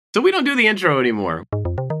So we don't do the intro anymore.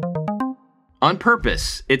 On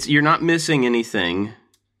purpose. You're not missing anything.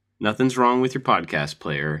 Nothing's wrong with your podcast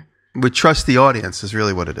player. We trust the audience is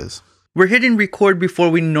really what it is. We're hitting record before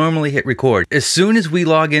we normally hit record. As soon as we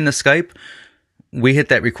log into Skype, we hit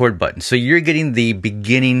that record button. So you're getting the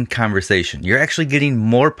beginning conversation. You're actually getting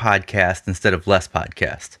more podcast instead of less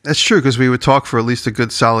podcast. That's true, because we would talk for at least a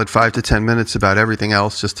good solid 5 to 10 minutes about everything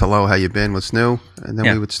else, just hello, how you been, what's new, and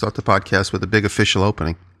then we would start the podcast with a big official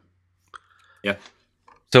opening. Yeah.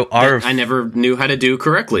 So I never knew how to do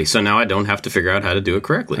correctly, so now I don't have to figure out how to do it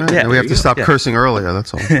correctly. Right, yeah, we have to stop cursing earlier,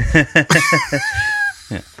 that's all.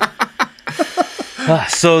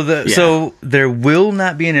 So there will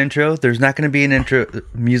not be an intro. There's not going to be an intro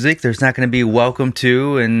music. There's not going to be welcome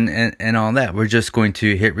to and all that. We're just going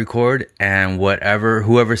to hit record, and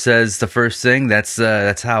whoever says the first thing, that's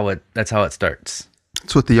how it starts.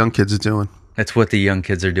 That's what the young kids are doing. That's what the young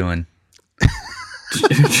kids are doing.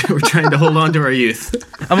 We're trying to hold on to our youth.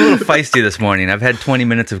 I'm a little feisty this morning. I've had 20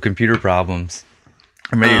 minutes of computer problems.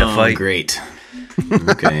 I'm ready to fight. Great.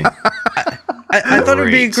 Okay. I thought it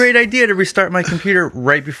would be a great idea to restart my computer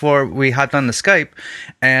right before we hopped on the Skype,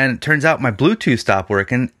 and it turns out my Bluetooth stopped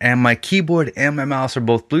working, and my keyboard and my mouse are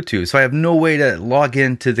both Bluetooth, so I have no way to log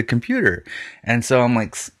into the computer. And so I'm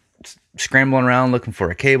like scrambling around looking for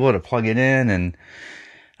a cable to plug it in, and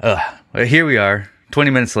here we are, 20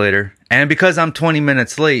 minutes later. And because I'm 20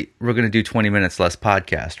 minutes late, we're going to do 20 minutes less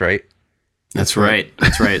podcast, right? That's right.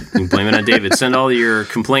 That's right. You can blame it on David. Send all your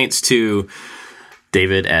complaints to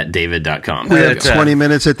david@david.com. We have 20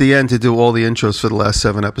 minutes at the end to do all the intros for the last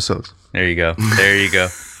 7 episodes. There you go. There you go.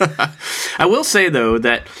 I will say, though,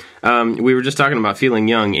 that we were just talking about feeling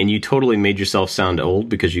young, and you totally made yourself sound old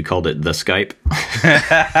because you called it the Skype.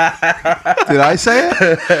 Did I say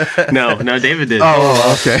it? No, David did.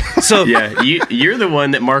 Oh, okay. So yeah, you're the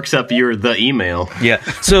one that marks up the email. Yeah.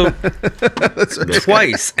 So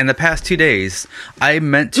twice in the past 2 days, I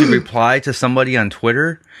meant to reply to somebody on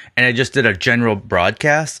Twitter, and I just did a general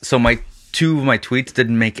broadcast. So two of my tweets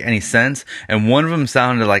didn't make any sense, and one of them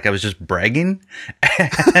sounded like I was just bragging.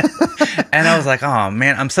 And I was like, "Oh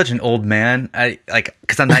man, I'm such an old man."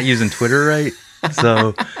 Because I'm not using Twitter right.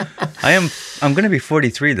 So I'm going to be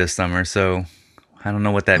 43 this summer. So I don't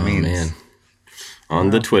know what that means. Man. On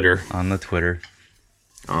the Twitter.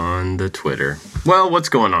 Well, what's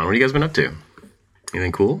going on? What have you guys been up to?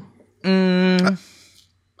 Anything cool?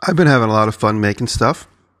 I've been having a lot of fun making stuff.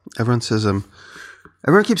 Everyone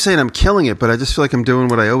keeps saying I'm killing it, but I just feel like I'm doing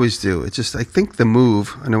what I always do. It's just, I think the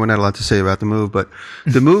move, I know we're not allowed to say about the move, but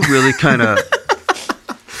the move really kind of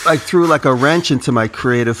threw like a wrench into my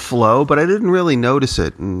creative flow, but I didn't really notice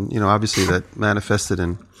it. And, obviously that manifested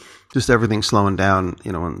in just everything slowing down,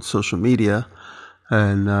 on social media.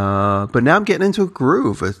 And, but now I'm getting into a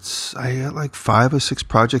groove. I got like 5 or 6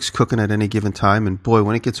 projects cooking at any given time. And boy,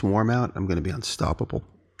 when it gets warm out, I'm going to be unstoppable.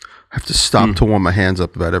 I have to stop to warm my hands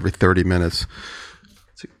up about every 30 minutes.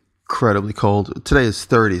 Incredibly cold. Today is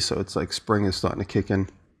 30, so it's like spring is starting to kick in.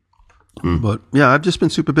 But yeah, I've just been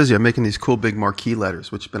super busy. I'm making these cool big marquee letters,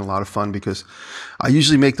 which have been a lot of fun because I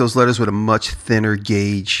usually make those letters with a much thinner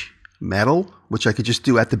gauge metal, which I could just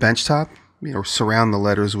do at the bench top, surround the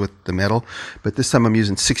letters with the metal. But this time I'm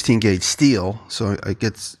using 16 gauge steel, so I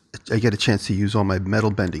get a chance to use all my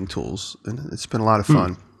metal bending tools, and it's been a lot of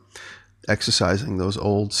fun exercising those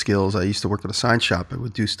old skills. I used to work at a sign shop. I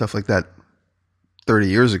would do stuff like that 30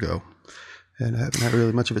 years ago, and I haven't had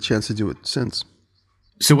really much of a chance to do it since.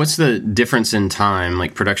 So what's the difference in time,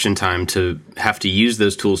 like production time, to have to use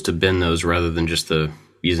those tools to bend those rather than just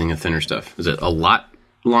using the thinner stuff? Is it a lot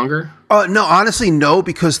longer? No, honestly, no,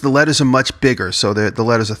 because the letters are much bigger. So the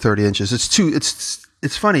letters are 30 inches.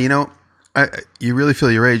 It's funny, you really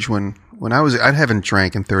feel your age when I haven't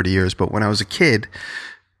drank in 30 years, but when I was a kid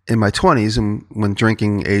in my 20s, and when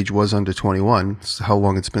drinking age was under 21, how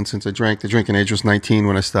long it's been since I drank. The drinking age was 19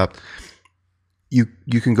 when I stopped. You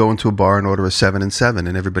can go into a bar and order a 7 and 7,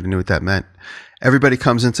 and everybody knew what that meant. Everybody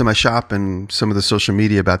comes into my shop, and some of the social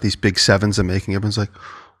media about these big 7s I'm making, everyone's like,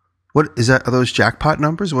 "What is that? Are those jackpot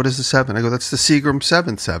numbers? What is the 7?" I go, "That's the Seagram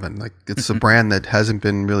 7-7. Like, it's a brand that hasn't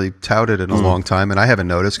been really touted in a long time, and I haven't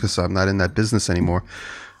noticed because I'm not in that business anymore.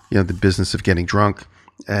 The business of getting drunk,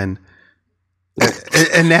 and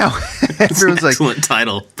now everyone's like, excellent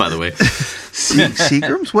title, by the way.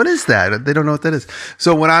 Seagrams? What is that? They don't know what that is.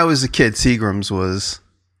 So when I was a kid, Seagrams was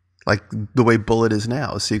like the way Bullet is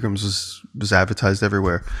now. Seagrams was advertised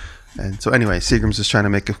everywhere. And so anyway, Seagrams is trying to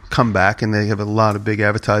make a comeback, and they have a lot of big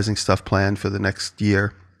advertising stuff planned for the next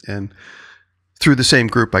year. And through the same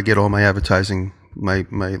group, I get all my advertising, my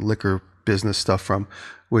liquor business stuff from,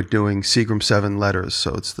 we're doing Seagram 7 letters.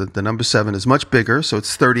 So it's the number 7 is much bigger. So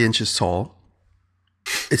it's 30 inches tall.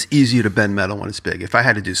 It's easier to bend metal when it's big. If I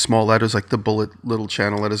had to do small letters like the bullet little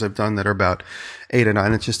channel letters I've done that are about 8 or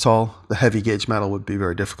 9 inches tall, the heavy gauge metal would be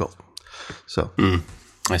very difficult. So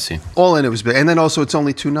I see. all in it was big. And then also it's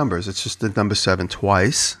only 2 numbers. It's just the number 7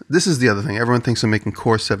 twice. This is the other thing. Everyone thinks I'm making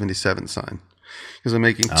Core 77 sign because I'm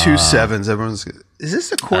making 2 sevens. Everyone's, is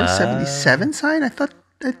this a Core 77 sign? I thought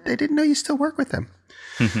I didn't know you still work with them.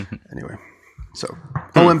 Anyway. So,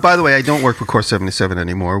 and by the way, I don't work with Core 77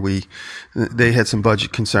 anymore. They had some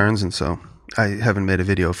budget concerns, and so I haven't made a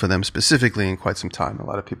video for them specifically in quite some time. A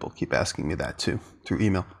lot of people keep asking me that too through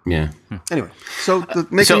email. Yeah. Anyway, so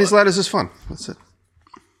making these letters is fun. That's it.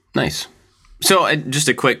 Nice. So just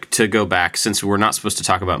a quick to go back, since we're not supposed to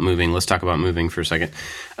talk about moving, let's talk about moving for a second.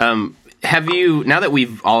 Have you, now that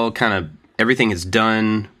we've all kind of, everything is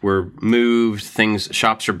done, we're moved,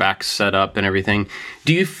 shops are back set up and everything,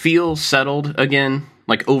 do you feel settled again?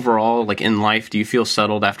 Like overall, like in life, do you feel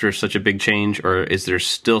settled after such a big change? Or is there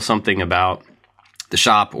still something about the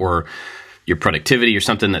shop or your productivity or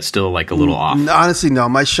something that's still like a little off? Honestly, no.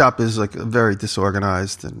 My shop is like very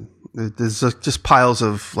disorganized, and there's just piles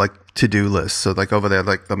of like to-do lists. So like over there,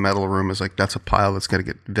 like the metal room is like, that's a pile that's going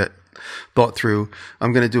to get thought through.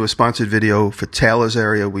 I'm going to do a sponsored video for Taylor's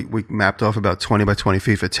area. We mapped off about 20 by 20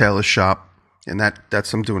 feet for Taylor's shop. And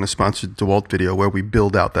that's I'm doing a sponsored DeWalt video where we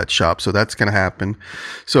build out that shop. So that's going to happen.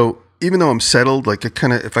 So even though I'm settled, like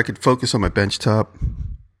if I could focus on my bench top,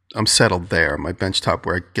 I'm settled there. My bench top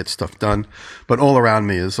where I get stuff done. But all around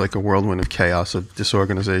me is like a whirlwind of chaos, of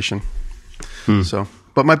disorganization. So,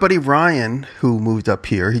 but my buddy Ryan, who moved up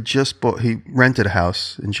here, he rented a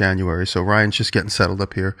house in January. So Ryan's just getting settled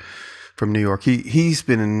up here from New York. He's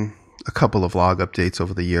been in a couple of vlog updates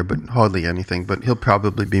over the year, but hardly anything. But he'll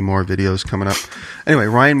probably be more videos coming up. Anyway,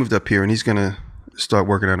 Ryan moved up here, and he's going to start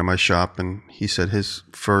working out of my shop. And he said his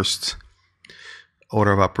first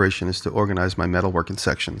order of operation is to organize my metalworking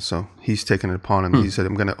section. So he's taken it upon him. He said,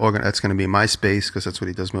 I'm going to organize, that's going to be my space, because that's what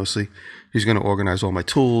he does mostly. He's going to organize all my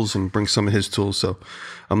tools and bring some of his tools. So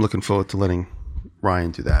I'm looking forward to letting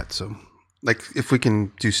Ryan do that. So like, if we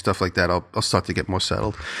can do stuff like that, I'll start to get more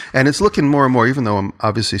settled. And it's looking more and more, even though I'm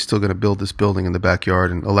obviously still going to build this building in the backyard,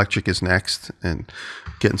 and electric is next, and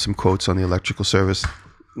getting some quotes on the electrical service.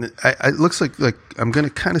 It looks like I'm going to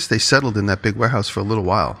kind of stay settled in that big warehouse for a little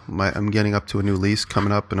while. I'm getting up to a new lease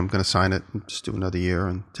coming up, and I'm going to sign it and just do another year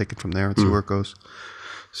and take it from there and see where it goes.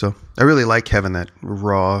 So I really like having that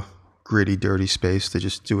raw, gritty, dirty space to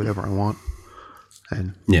just do whatever I want.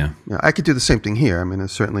 And yeah, I could do the same thing here. I mean,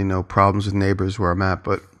 there's certainly no problems with neighbors where I'm at,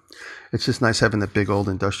 but it's just nice having that big old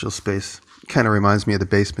industrial space. Kind of reminds me of the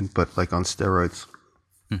basement, but like on steroids.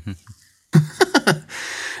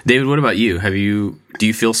 David, what about you? Do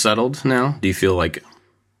you feel settled now? Do you feel like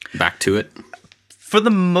back to it? For the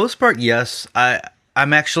most part, yes.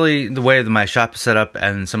 I'm actually, the way that my shop is set up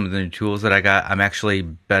and some of the new tools that I got, I'm actually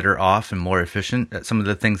better off and more efficient at some of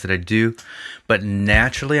the things that I do. But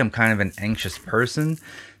naturally, I'm kind of an anxious person.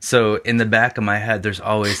 So in the back of my head, there's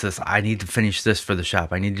always this, I need to finish this for the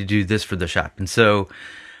shop. I need to do this for the shop. And so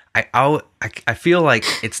I feel like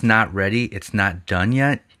it's not ready. It's not done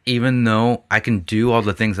yet. Even though I can do all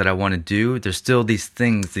the things that I want to do, there's still these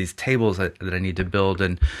things, these tables that I need to build,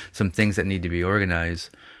 and some things that need to be organized.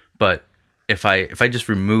 But if I just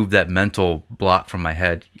remove that mental block from my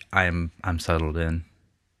head, I'm settled in.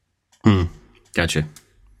 Gotcha.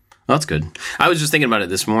 Well, that's good. I was just thinking about it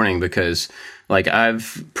this morning because, like,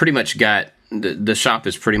 I've pretty much got the shop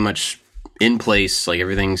is pretty much in place. Like,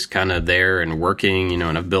 everything's kind of there and working,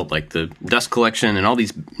 and I've built like the dust collection and all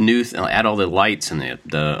these new, add all the lights and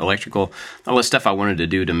the electrical, all the stuff I wanted to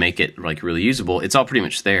do to make it like really usable. It's all pretty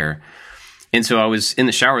much there. And so I was in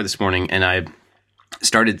the shower this morning and I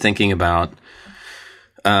started thinking about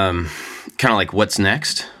kind of like what's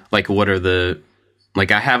next. Like, what are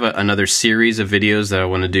I have another series of videos that I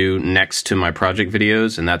want to do next to my project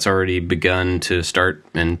videos, and that's already begun to start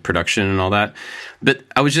in production and all that. But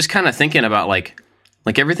I was just kind of thinking about like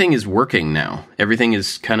everything is working now. Everything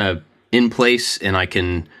is kind of in place, and I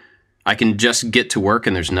can just get to work,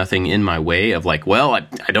 and there's nothing in my way of like, well,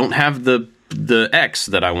 I don't have the X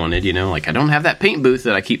that I wanted, like I don't have that paint booth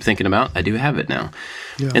that I keep thinking about. I do have it now.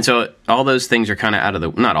 Yeah. And so all those things are kind of out of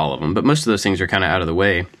the, not all of them, but most of those things are kind of out of the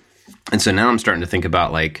way. And so now I'm starting to think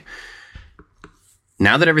about like,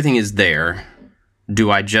 now that everything is there,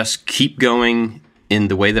 do I just keep going in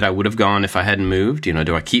the way that I would have gone if I hadn't moved?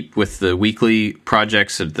 Do I keep with the weekly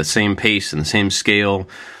projects at the same pace and the same scale?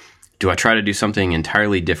 do I try to do something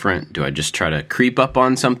entirely different? Do I just try to creep up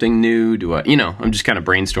on something new? I'm just kind of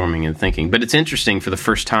brainstorming and thinking. But it's interesting for the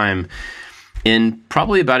first time in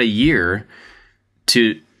probably about a year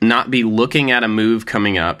to not be looking at a move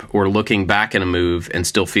coming up or looking back at a move and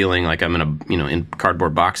still feeling like I'm in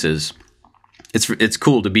cardboard boxes. It's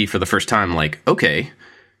cool to be for the first time like, okay,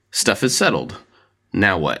 stuff is settled.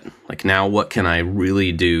 Now what? Like, now what can I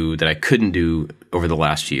really do that I couldn't do over the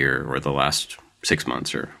last year or the last 6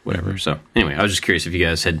 months or whatever? Mm-hmm. So anyway, I was just curious if you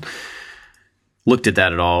guys had looked at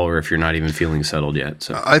that at all, or if you're not even feeling settled yet.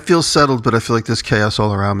 So I feel settled, but I feel like there's chaos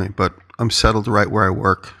all around me. But I'm settled right where I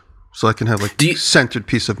work, so I can have centered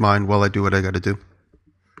peace of mind while I do what I got to do.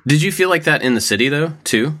 Did you feel like that in the city though,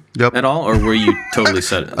 too? Yep. At all, or were you totally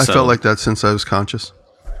settled? I felt like that since I was conscious.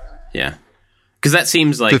 Yeah, because that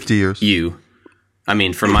seems like 50 years. You. I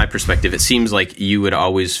mean, from my perspective, it seems like you would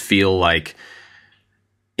always feel like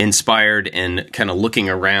inspired and kind of looking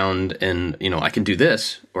around and, I can do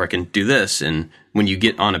this or I can do this. And when you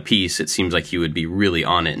get on a piece, it seems like you would be really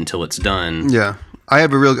on it until it's done. Yeah. I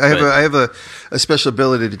have a special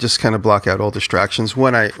ability to just kind of block out all distractions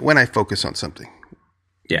when I focus on something.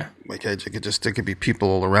 Yeah. Like there could be people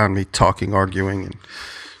all around me talking, arguing, and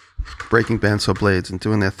breaking bandsaw blades and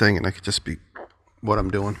doing their thing. And I could just be what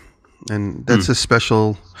I'm doing. And that's a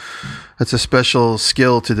special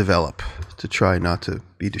skill to develop, to try not to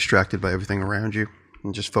be distracted by everything around you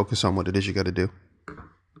and just focus on what it is you got to do.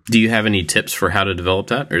 Do you have any tips for how to develop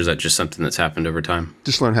that, or is that just something that's happened over time?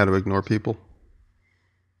 Just learn how to ignore people.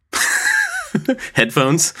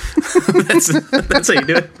 Headphones? That's how you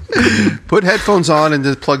do it? Put headphones on and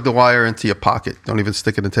just plug the wire into your pocket. Don't even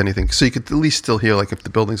stick it into anything. So you could at least still hear, like if the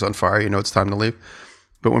building's on fire, it's time to leave.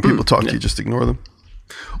 But when people talk to you, just ignore them.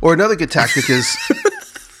 Or another good tactic is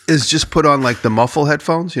just put on like the muffle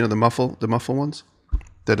headphones, the muffle ones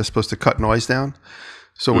that are supposed to cut noise down.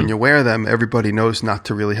 So when you wear them, everybody knows not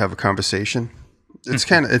to really have a conversation.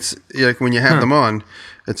 It's like when you have them on,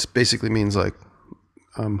 it basically means like,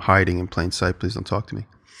 I'm hiding in plain sight. Please don't talk to me.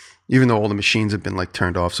 Even though all the machines have been like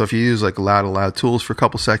turned off. So if you use like loud tools for a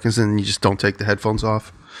couple seconds and you just don't take the headphones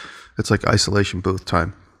off, it's like isolation booth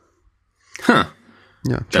time. Huh.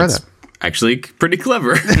 Yeah. Try that. Actually pretty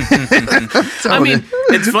clever. I mean,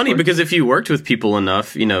 it's funny because if you worked with people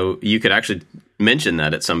enough, you could actually mention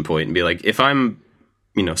that at some point and be like, if I'm,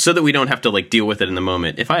 so that we don't have to like deal with it in the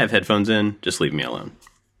moment. If I have headphones in, just leave me alone.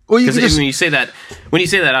 Because when you say that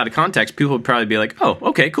out of context, people would probably be like, oh,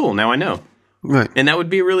 okay, cool. Now I know. Right. And that would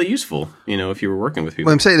be really useful, if you were working with people.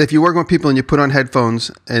 Well, I'm saying that if you work with people and you put on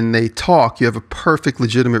headphones and they talk, you have a perfect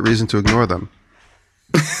legitimate reason to ignore them.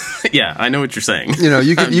 Yeah, I know what you're saying.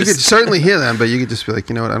 You could certainly hear them, but you could just be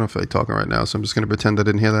like, I don't feel like talking right now, so I'm just going to pretend I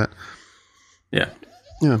didn't hear that. Yeah.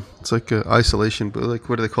 Yeah, it's like isolation, but like,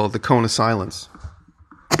 what do they call it? The cone of silence.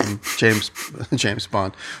 James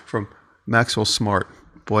Bond from Maxwell Smart.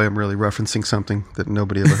 Boy, I'm really referencing something that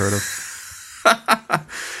nobody ever heard of.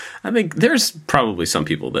 I think there's probably some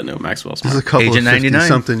people that know Maxwell Smart. There's a couple Agent of 99.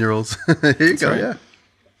 50-something-year-olds. Here you go, yeah.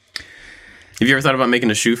 Have you ever thought about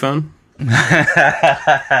making a shoe phone?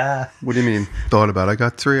 What do you mean, thought about? I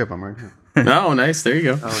got 3 of them right here. Oh, nice. There you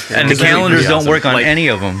go. Okay. And the calendars don't work on any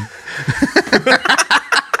of them.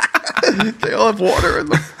 They all have water in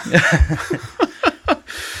them.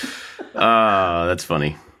 That's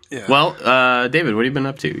funny. Yeah. Well, David, what have you been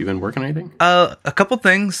up to? You been working on anything? A couple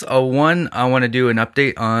things. One, I want to do an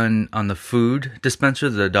update on the food dispenser,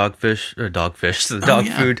 the dog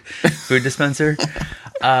food dispenser.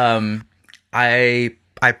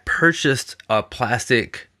 I purchased a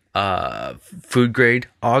plastic food grade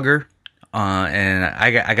auger, and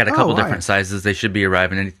I got a couple different sizes. They should be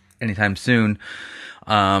arriving anytime soon.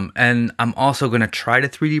 And I'm also going to try to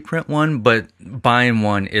 3D print one, but buying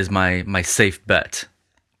one is my safe bet.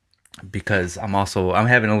 Because I'm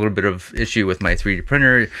having a little bit of issue with my 3D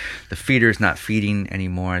printer. The feeder's not feeding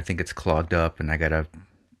anymore. I think it's clogged up, and I gotta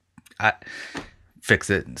fix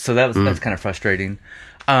it. So that's kind of frustrating.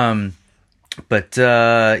 But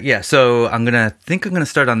so I'm gonna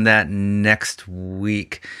start on that next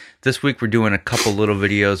week. This week we're doing a couple little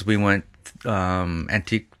videos. We went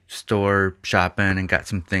antique store shopping and got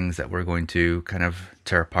some things that we're going to kind of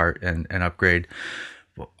tear apart and upgrade.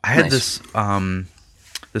 I had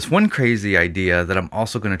this one crazy idea that I'm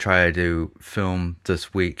also going to try to film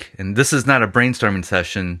this week. And this is not a brainstorming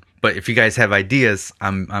session, but if you guys have ideas,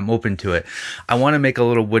 I'm open to it. I want to make a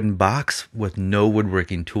little wooden box with no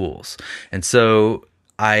woodworking tools. And so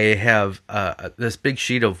I have this big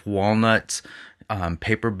sheet of walnut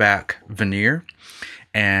paperback veneer,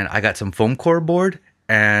 and I got some foam core board,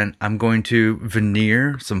 and I'm going to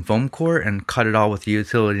veneer some foam core and cut it all with a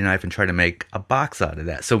utility knife and try to make a box out of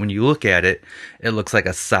that. So when you look at it, it looks like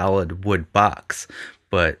a solid wood box,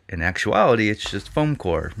 but in actuality, it's just foam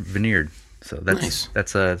core veneered. So that's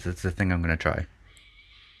a thing I'm going to try.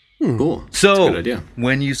 Cool. So that's a good idea.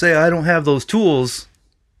 When you say I don't have those tools,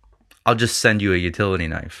 I'll just send you a utility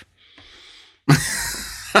knife.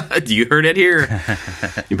 You heard it here.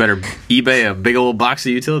 You better eBay a big old box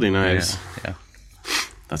of utility knives. Yeah.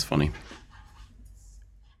 That's funny.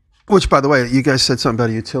 Which, by the way, you guys said something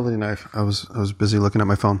about a utility knife. I was busy looking at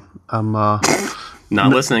my phone. I'm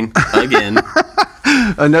not listening again.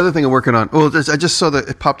 Another thing I'm working on. Well, I just saw that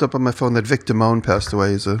it popped up on my phone that Vic Damone passed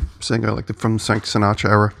away. He's a singer from Frank Sinatra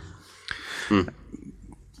era.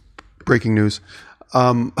 Breaking news.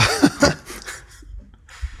 I'm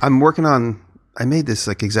working on. I made this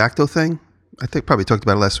like X-Acto thing. I think probably talked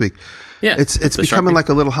about it last week. Yeah, it's becoming Sharpie. like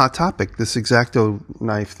a little hot topic. This X-Acto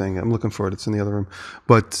knife thing. I'm looking for it. It's in the other room.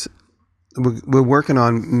 But we're working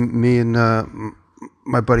on me and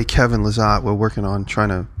my buddy Kevin Lazat. We're working on trying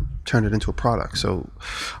to turn it into a product. So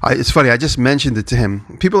it's funny. I just mentioned it to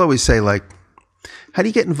him. People always say like, "How do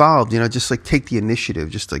you get involved?" Just like take the initiative.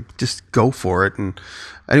 Just go for it. And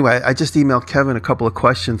anyway, I just emailed Kevin a couple of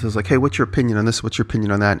questions. I was like, "Hey, what's your opinion on this? What's your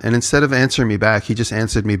opinion on that?" And instead of answering me back, he just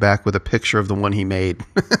answered me back with a picture of the one he made.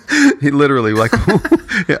 He literally like,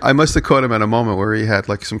 I must have caught him at a moment where he had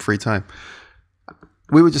like some free time.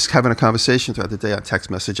 We were just having a conversation throughout the day on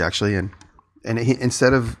text message actually, and he,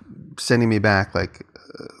 instead of sending me back like.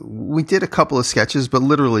 We did a couple of sketches, but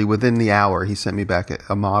literally within the hour, he sent me back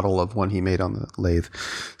a model of one he made on the lathe.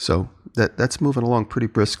 So that's moving along pretty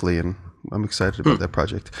briskly, and I'm excited about that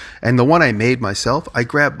project. And the one I made myself, I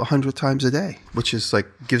grab 100 times a day, which is like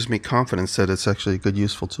gives me confidence that it's actually a good,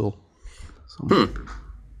 useful tool. So,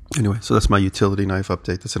 Anyway, so that's my utility knife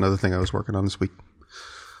update. That's another thing I was working on this week.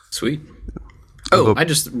 Sweet. Oh, I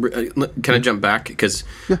just can I jump back because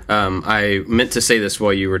I meant to say this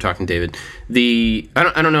while you were talking, David. I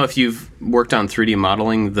don't know if you've worked on 3D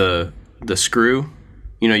modeling the screw.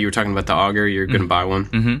 You were talking about the auger. You're going to buy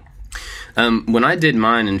one. Mm-hmm. When I did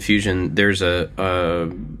mine in Fusion, there's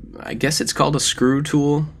I guess it's called a screw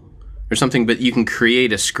tool or something, but you can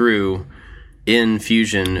create a screw in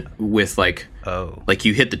Fusion with like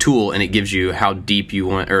you hit the tool and it gives you how deep you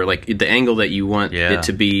want, or like the angle that you want it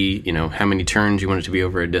to be, how many turns you want it to be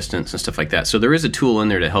over a distance and stuff like that. So there is a tool in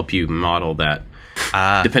there to help you model that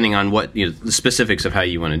depending on what, the specifics of how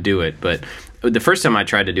you want to do it. But the first time I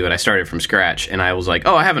tried to do it, I started from scratch and I was like,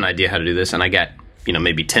 I have an idea how to do this. And I got,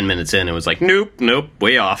 maybe 10 minutes in, it was like, nope,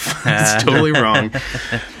 way off. It's totally wrong.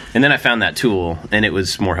 And then I found that tool and it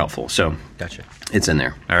was more helpful. So Gotcha. It's in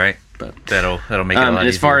there. All right. But that'll make it a lot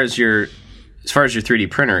easier. As far as your 3D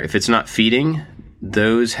printer, if it's not feeding,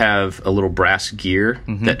 those have a little brass gear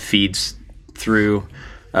that feeds through,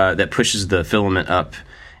 that pushes the filament up.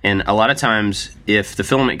 And a lot of times, if the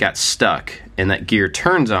filament got stuck and that gear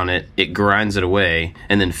turns on it, it grinds it away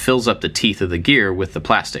and then fills up the teeth of the gear with the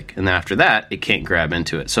plastic. And then after that, it can't grab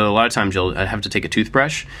into it. So a lot of times you'll have to take a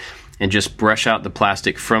toothbrush and just brush out the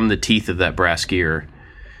plastic from the teeth of that brass gear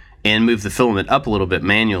and move the filament up a little bit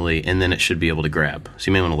manually, and then it should be able to grab. So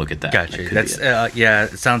you may want to look at that. Gotcha. That's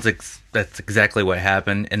it sounds like that's exactly what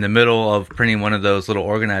happened. In the middle of printing one of those little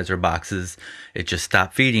organizer boxes, it just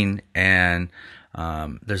stopped feeding, and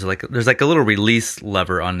there's like a little release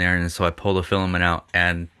lever on there, and so I pulled the filament out,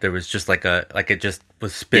 and there was just like it just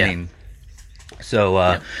was spinning. Yeah.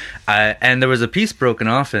 So and there was a piece broken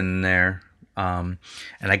off in there, and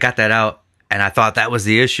I got that out. And I thought that was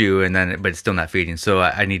the issue, but it's still not feeding. So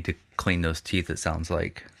I need to clean those teeth, it sounds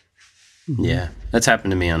like. Yeah, that's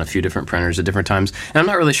happened to me on a few different printers at different times. And I'm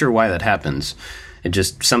not really sure why that happens. It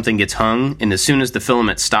just, something gets hung, and as soon as the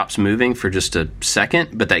filament stops moving for just a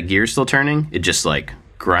second, but that gear's still turning, it just like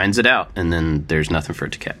grinds it out, and then there's nothing for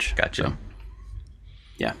it to catch. Gotcha. So,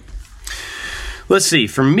 yeah. Let's see.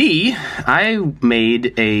 For me, I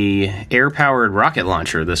made a air-powered rocket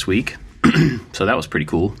launcher this week. So that was pretty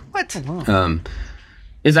cool. What?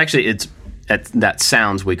 That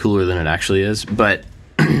sounds way cooler than it actually is. But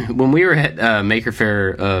when we were at Maker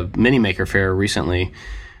Faire, mini Maker Faire recently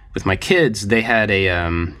with my kids, they had a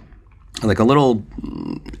little.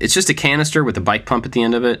 It's just a canister with a bike pump at the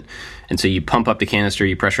end of it, and so you pump up the canister,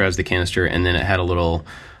 you pressurize the canister, and then it had a little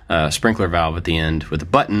sprinkler valve at the end with a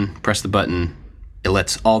button. Press the button, it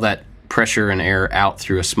lets all that pressure and air out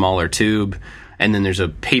through a smaller tube, and then there's a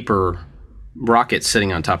paper rocket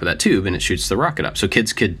sitting on top of that tube, and it shoots the rocket up. So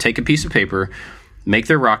kids could take a piece of paper, make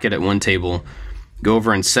their rocket at one table, go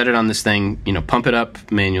over and set it on this thing, pump it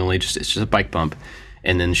up manually, it's just a bike pump,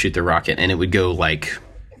 and then shoot the rocket, and it would go like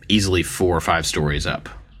easily 4 or 5 stories up.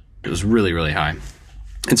 It was really, really high.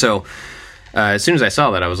 And so as soon as I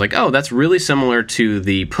saw that, I was like, oh, that's really similar to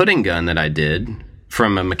the pudding gun that I did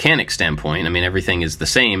from a mechanic standpoint. I mean, everything is the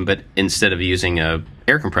same, but instead of using a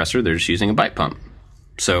air compressor, they're just using a bite pump.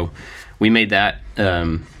 So we made that,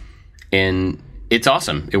 and it's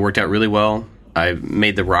awesome. It worked out really well. I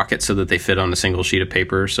made the rockets so that they fit on a single sheet of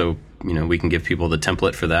paper, so we can give people the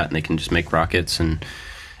template for that, and they can just make rockets. And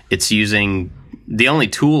it's using the only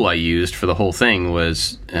tool I used for the whole thing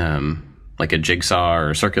was like a jigsaw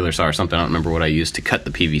or a circular saw or something. I don't remember what I used to cut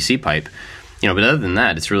the PVC pipe. But other than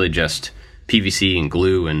that, it's really just PVC and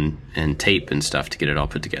glue and tape and stuff to get it all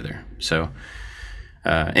put together. So,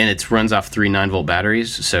 and it runs off 3 9-volt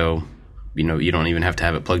batteries, so you don't even have to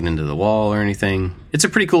have it plugged into the wall or anything. It's a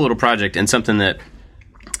pretty cool little project, and something that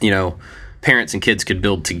parents and kids could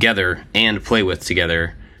build together and play with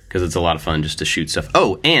together, because it's a lot of fun just to shoot stuff.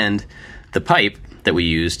 Oh, and the pipe that we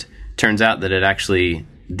used, turns out that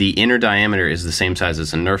the inner diameter is the same size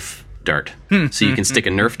as a Nerf dart. So you can stick a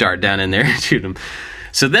Nerf dart down in there and shoot them.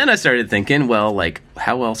 So then I started thinking, well, like,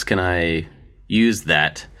 how else can I use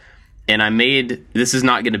that? And I made, this is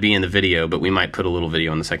not going to be in the video, but we might put a little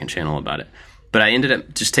video on the second channel about it. But I ended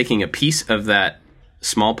up just taking a piece of that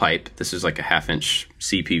small pipe, this is like a 1/2-inch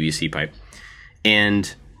CPVC pipe,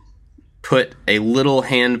 and put a little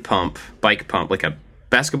hand pump, bike pump, like a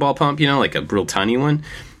basketball pump, like a real tiny one,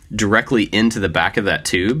 directly into the back of that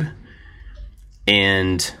tube.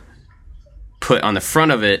 And put on the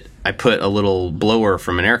front of it, I put a little blower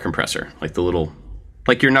from an air compressor,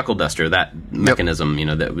 like your knuckle duster, that mechanism,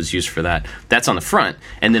 that was used for that. That's on the front,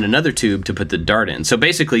 and then another tube to put the dart in. So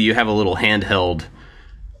basically, you have a little handheld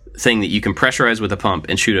thing that you can pressurize with a pump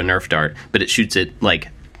and shoot a Nerf dart, but it shoots it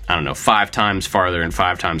 5 times farther and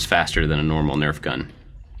 5 times faster than a normal Nerf gun.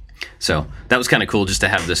 So that was kind of cool, just to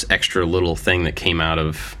have this extra little thing that came out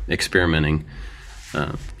of experimenting,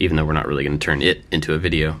 even though we're not really going to turn it into a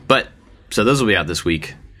video. But so those will be out this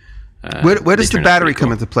week. Where does the battery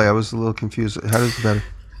come into play? I was a little confused. How does the battery?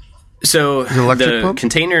 So the pump?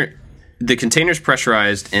 container's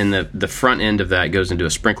pressurized, and the front end of that goes into a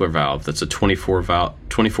sprinkler valve. That's a 24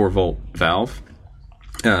 volt valve.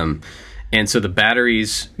 And so the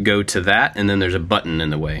batteries go to that, and then there's a button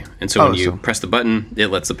in the way. And so when you press the button, it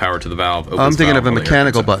lets the power to the valve. I'm thinking of a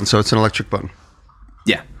mechanical button, so it's an electric button.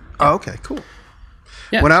 Yeah. Oh, okay, cool.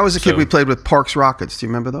 Yeah. When I was a kid, we played with Parks rockets. Do you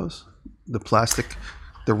remember those? The plastic,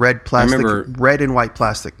 the red plastic, red and white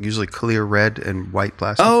plastic, usually clear red and white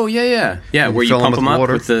plastic. Oh, yeah. Where you pump them up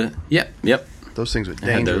with the... Yep. Those things were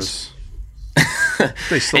dangerous.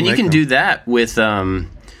 They still and you can do that with...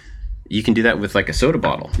 You can do that with like a soda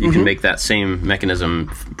bottle. You can make that same mechanism,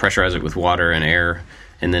 pressurize it with water and air,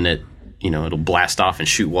 and then it'll blast off and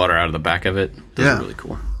shoot water out of the back of it. Those are really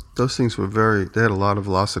cool. Those things were they had a lot of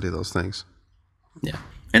velocity, those things. Yeah.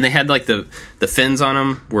 And they had like the fins on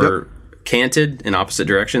them were canted in opposite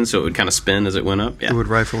directions, so it would kind of spin as it went up. Yeah. It would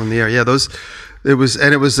rifle in the air. Yeah, it was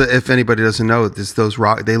if anybody doesn't know,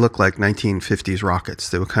 they look like 1950s rockets.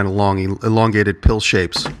 They were kind of long, elongated pill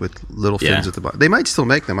shapes with little fins at the bottom. They might still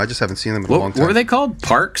make them. I just haven't seen them in a long time. What were they called?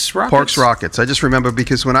 Parks rockets? Parks rockets. I just remember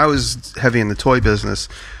because when I was heavy in the toy business,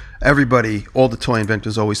 all the toy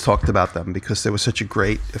inventors always talked about them because they were such a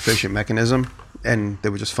great, efficient mechanism, and they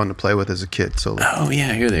were just fun to play with as a kid. So,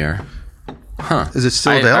 here they are. Huh. Is it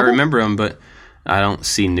still available? I remember them, but I don't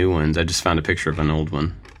see new ones. I just found a picture of an old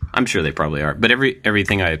one. I'm sure they probably are. But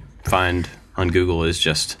everything I find on Google is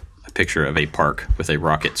just a picture of a park with a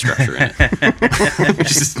rocket structure in it.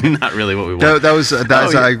 Which is not really what we want.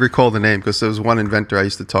 I recall the name because there was one inventor I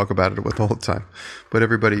used to talk about it with all the time. But it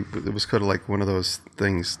was kind of like one of those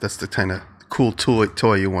things. That's the kind of cool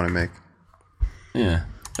toy you want to make. Yeah,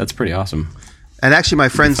 that's pretty awesome. And actually, my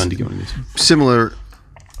friends, fun to get one of these.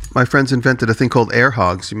 My friends invented a thing called air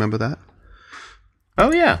hogs. You remember that?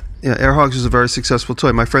 Oh, yeah. Yeah, air hogs is a very successful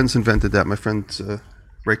toy. My friends invented that. My friend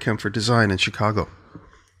Ray Kempfer Design in Chicago.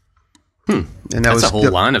 And that's a whole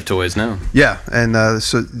line of toys now. Yeah, and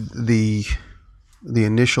so the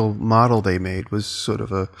initial model they made was sort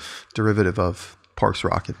of a derivative of Parks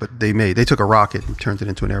rocket, but they took a rocket and turned it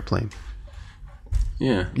into an airplane.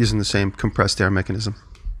 Yeah. Using the same compressed air mechanism.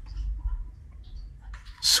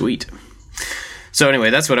 Sweet. So anyway,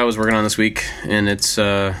 that's what I was working on this week, and it was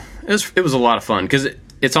a lot of fun because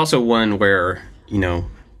it's also one where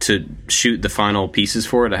to shoot the final pieces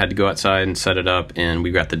for it, I had to go outside and set it up, and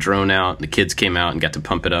we got the drone out. And the kids came out and got to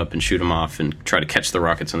pump it up and shoot them off and try to catch the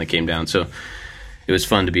rockets when they came down. So it was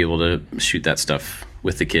fun to be able to shoot that stuff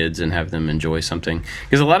with the kids and have them enjoy something.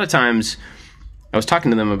 Because a lot of times, I was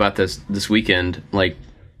talking to them about this weekend. Like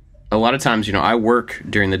a lot of times, I work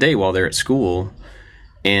during the day while they're at school.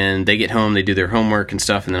 and they get home, they do their homework and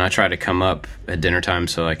stuff, and then I try to come up at dinner time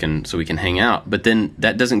so we can hang out. But then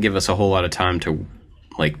that doesn't give us a whole lot of time to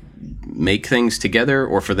like make things together,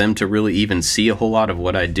 or for them to really even see a whole lot of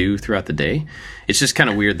what I do throughout the day. It's just kind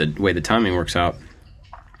of weird the way the timing works out.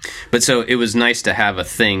 But so it was nice to have a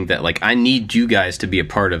thing that like, I need you guys to be a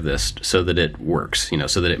part of this so that it works,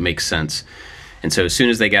 so that it makes sense. And so as soon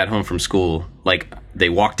as they got home from school, like they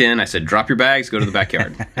walked in, I said, drop your bags, go to the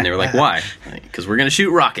backyard. And they were like, why? Because we're going to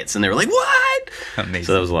shoot rockets. And they were like, what? Amazing.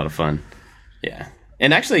 So that was a lot of fun. Yeah.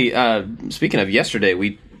 And actually, speaking of yesterday,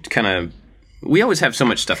 we always have so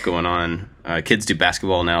much stuff going on. Kids do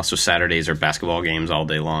basketball now, so Saturdays are basketball games all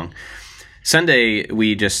day long. Sunday,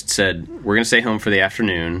 we just said, we're going to stay home for the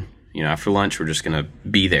afternoon. After lunch, we're just going to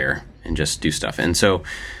be there and just do stuff. And so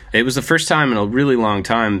it was the first time in a really long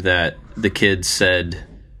time that the kids said,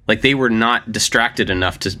 like, they were not distracted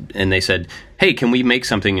enough and they said, hey, can we make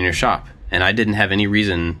something in your shop? And I didn't have any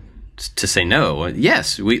reason to say no.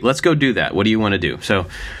 Yes, let's go do that. What do you want to do? So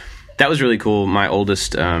that was really cool. My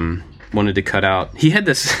oldest wanted to cut out. He had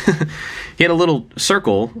this. He had a little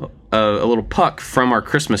circle, a little puck from our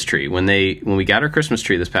Christmas tree. When we got our Christmas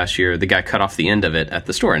tree this past year, the guy cut off the end of it at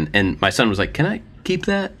the store, and my son was like, "Can I keep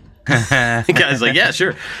that?" The guy's like, "Yeah,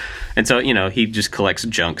 sure." And so he just collects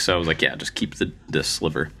junk. So I was like, "Yeah, just keep the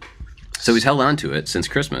sliver." So he's held on to it since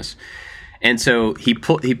Christmas. And so he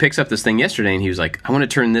picks up this thing yesterday, and he was like, "I want to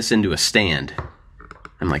turn this into a stand."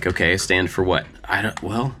 I'm like, "Okay, a stand for what?"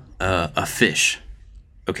 A fish.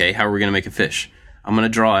 Okay, how are we going to make a fish? I'm going to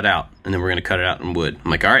draw it out, and then we're going to cut it out in wood.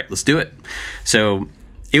 I'm like, all right, let's do it. So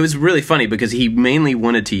it was really funny because he mainly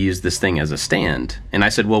wanted to use this thing as a stand. And I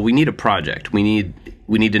said, well, we need a project. We need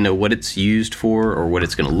to know what it's used for or what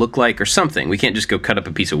it's going to look like or something. We can't just go cut up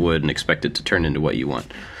a piece of wood and expect it to turn into what you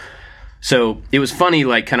want. So it was funny,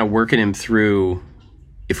 like kind of working him through,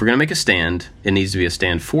 if we're going to make a stand, it needs to be a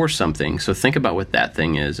stand for something. So think about what that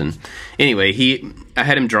thing is. And anyway, I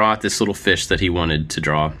had him draw out this little fish that he wanted to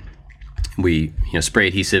draw. We spray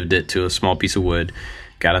adhesived it to a small piece of wood,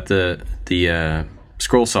 got out the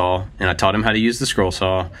scroll saw, and I taught him how to use the scroll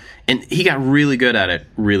saw. And he got really good at it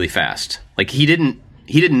really fast. Like he didn't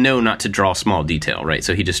know not to draw small detail, right?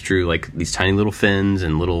 So he just drew like these tiny little fins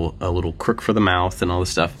and a little crook for the mouth and all this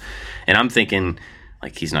stuff. And I'm thinking,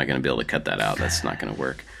 like, he's not going to be able to cut that out. That's not going to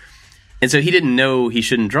work. And so he didn't know he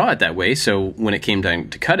shouldn't draw it that way. So when it came time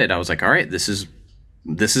to cut it, I was like, all right, this is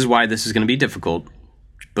why this is going to be difficult.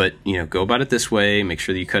 But, go about it this way. Make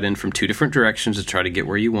sure that you cut in from two different directions to try to get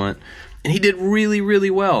where you want. And he did really, really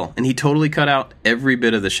well. And he totally cut out every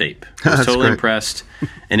bit of the shape. I was totally impressed.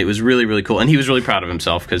 And it was really, really cool. And he was really proud of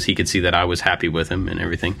himself because he could see that I was happy with him and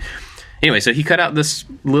everything. Anyway, so he cut out this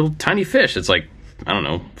little tiny fish. It's like, I don't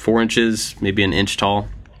know, 4 inches, maybe an inch tall.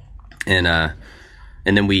 And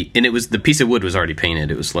then it was, the piece of wood was already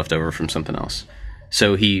painted. It was left over from something else.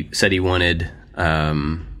 So he said he wanted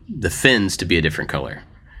the fins to be a different color.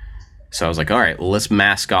 So I was like, all right, well, let's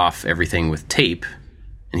mask off everything with tape.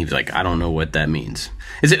 And he was like, I don't know what that means.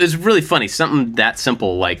 It was really funny. Something that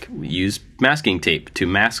simple, like use masking tape to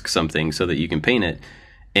mask something so that you can paint it.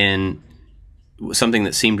 And something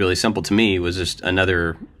that seemed really simple to me was just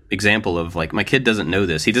another example of, like, my kid doesn't know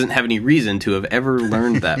this. He doesn't have any reason to have ever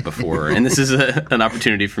learned that before. And this is an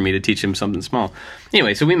opportunity for me to teach him something small.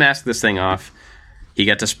 Anyway, so we masked this thing off. He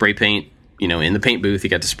got to spray paint, in the paint booth. He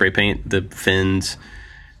got to spray paint the fins.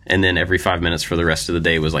 And then every 5 minutes for the rest of the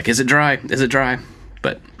day was like, is it dry? Is it dry?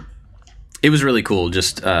 But it was really cool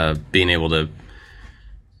just being able to,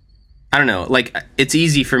 I don't know, like, it's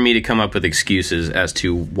easy for me to come up with excuses as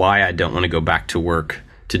to why I don't want to go back to work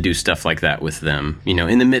to do stuff like that with them,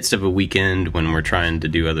 in the midst of a weekend when we're trying to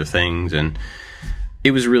do other things. And it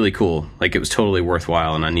was really cool. Like, it was totally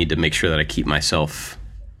worthwhile. And I need to make sure that I keep myself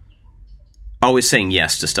always saying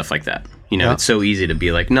yes to stuff like that. Yeah. It's so easy to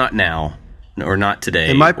be like, not now. Or not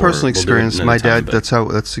today. In my personal experience, my dad, but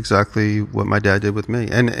that's exactly what my dad did with me.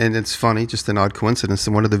 And it's funny, just an odd coincidence.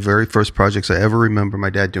 And one of the very first projects I ever remember my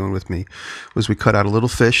dad doing with me was we cut out a little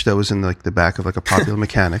fish that was in like the back of like a Popular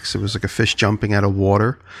Mechanics. It was like a fish jumping out of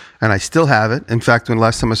water. And I still have it. In fact, when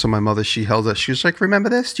last time I saw my mother, she held it. She was like, remember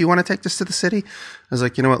this? Do you want to take this to the city? I was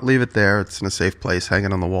like, you know what? Leave it there. It's in a safe place,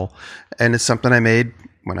 hanging on the wall. And it's something I made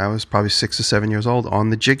when I was probably 6 or 7 years old on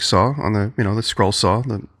the jigsaw, on the, the scroll saw,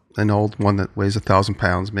 an old one that weighs 1,000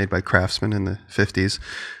 pounds, made by Craftsman in the 50s.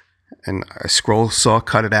 And I scroll saw,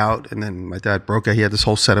 cut it out, and then my dad broke out. He had this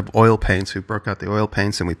whole set of oil paints. We broke out the oil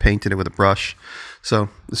paints, and we painted it with a brush. So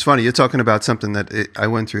it's funny. You're talking about something that I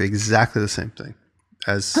went through exactly the same thing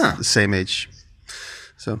as the same age.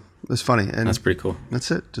 So it's funny. And that's pretty cool.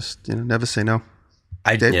 That's it. Just, never say no.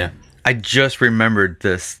 I did. Yeah. I just remembered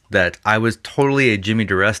this, that I was totally a Jimmy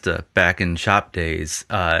DiResta back in shop days,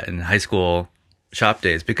 in high school shop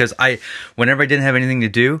days, because whenever I didn't have anything to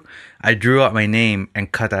do, I drew out my name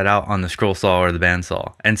and cut that out on the scroll saw or the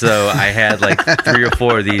bandsaw. And so I had like 3 or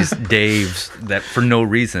 4 of these Daves that for no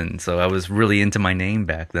reason. So I was really into my name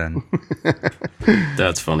back then.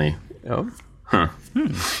 That's funny. Yep. Huh.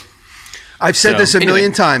 I've said So, this a anyway.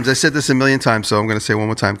 million times. I said this a million times, so I'm going to say it one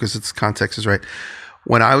more time because its context is right.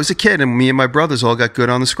 When I was a kid and me and my brothers all got good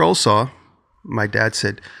on the scroll saw, my dad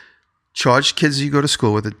said, charge kids you go to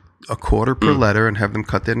school with a quarter per letter and have them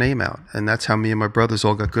cut their name out. And that's how me and my brothers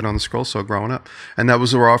all got good on the scroll saw growing up. And that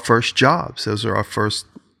was our first jobs. Those were our first,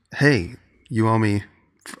 hey, you owe me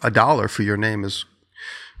 $1 for your name is,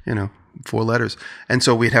 4 letters. And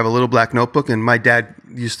so we'd have a little black notebook, and my dad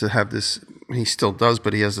used to have this, he still does,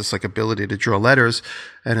 but he has this like ability to draw letters.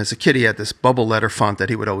 And as a kid, he had this bubble letter font that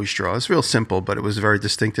he would always draw. It's real simple, but it was very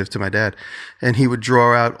distinctive to my dad. And he would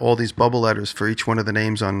draw out all these bubble letters for each one of the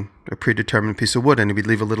names on a predetermined piece of wood. And he would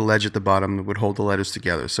leave a little edge at the bottom that would hold the letters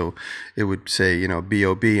together. So it would say,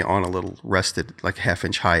 B-O-B on a little rested, like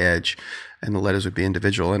half-inch high edge. And the letters would be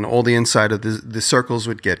individual. And all the inside of the circles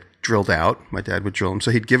would get drilled out. My dad would drill them.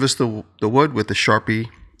 So he'd give us the wood with the Sharpie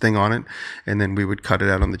thing on it, and then we would cut it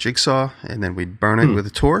out on the jigsaw, and then we'd burn it with a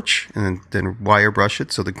torch, and then wire brush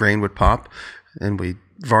it so the grain would pop, and we'd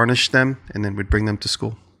varnish them, and then we'd bring them to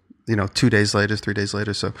school, 2 days later, 3 days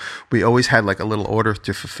later. So we always had like a little order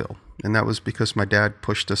to fulfill, and that was because my dad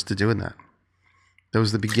pushed us to doing that. That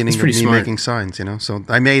was the beginning of me smart. making signs, So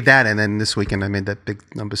I made that, and then this weekend I made that big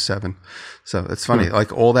number 7. So it's funny,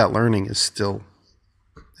 like all that learning is still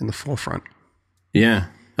in the forefront. Yeah,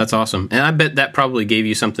 that's awesome. And I bet that probably gave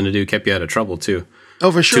you something to do, kept you out of trouble too.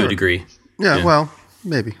 Oh, for sure. To a degree. Yeah, well,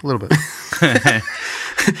 maybe a little bit.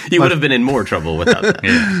 You would have been in more trouble without that.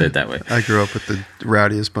 Say it that way. I grew up with the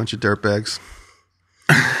rowdiest bunch of dirtbags.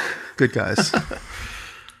 Good guys.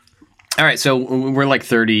 All right, so we're like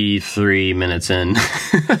 33 minutes in.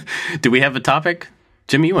 Do we have a topic?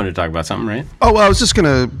 Jimmy, you wanted to talk about something, right? Oh, well, I was just going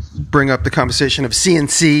to bring up the conversation of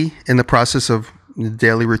CNC in the process of the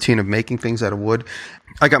daily routine of making things out of wood.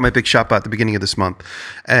 I got my big shop out at the beginning of this month.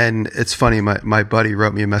 And it's funny, my buddy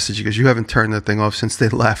wrote me a message. He goes, you haven't turned that thing off since they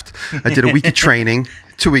left. I did a week of training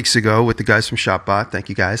 2 weeks ago with the guys from ShopBot. Thank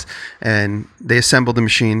you, guys. And they assembled the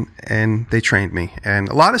machine and they trained me. And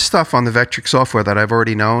a lot of stuff on the Vectrix software that I've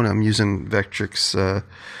already known. I'm using Vectrix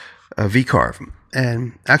VCarve.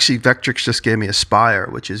 And actually, Vectrix just gave me Aspire,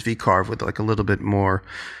 which is VCarve with like a little bit more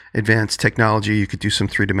advanced technology. You could do some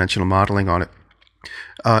 3-dimensional modeling on it.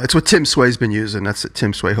 It's what Tim Sway's been using. That's it.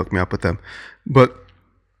 Tim Sway hooked me up with them. But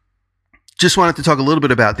just wanted to talk a little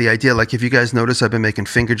bit about the idea. Like, if you guys notice, I've been making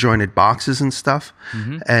finger jointed boxes and stuff,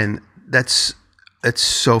 and it's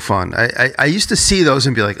so fun. I used to see those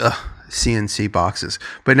and be like, ugh, CNC boxes,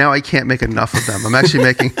 but now I can't make enough of them. I'm actually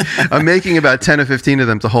making about 10 or 15 of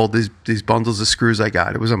them to hold these bundles of screws I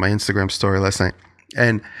got. It was on my Instagram story last night,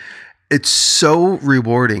 and it's so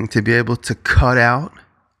rewarding to be able to cut out.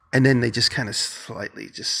 And then they just kind of slightly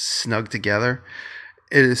just snug together.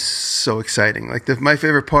 It is so exciting. Like my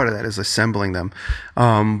favorite part of that is assembling them.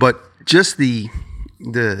 But just the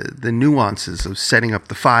nuances of setting up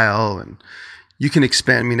the file, and you can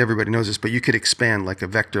expand. I mean, everybody knows this, but you could expand like a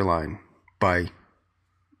vector line by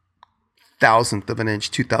 1,000th of an inch,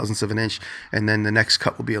 2,000ths of an inch, and then the next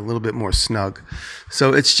cut will be a little bit more snug.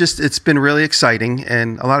 So it's been really exciting,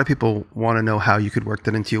 and a lot of people want to know how you could work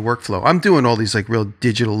that into your workflow. I'm doing all these like real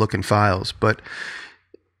digital looking files, but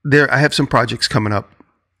I have some projects coming up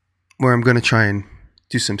where I'm going to try and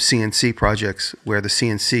do some CNC projects where the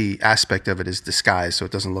CNC aspect of it is disguised, so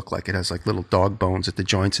it doesn't look like it has like little dog bones at the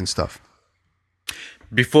joints and stuff.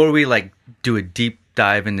 Before we like do a deep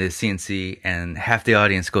dive into CNC and half the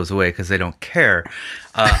audience goes away because they don't care,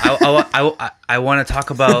 I want to talk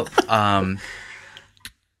about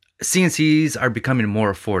CNCs are becoming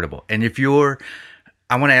more affordable. And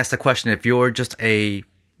I want to ask the question, if you're just a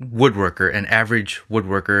woodworker, an average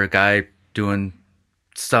woodworker, a guy doing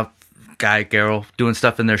stuff, girl doing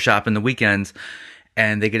stuff in their shop in the weekends,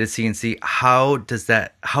 and they get a CNC, how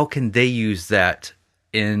can they use that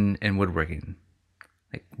in woodworking?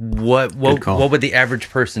 Like what would the average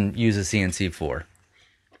person use a CNC for?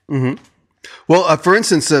 Mm-hmm. Well, for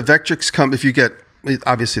instance, Vectrix if you get,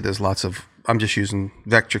 obviously there's lots of, I'm just using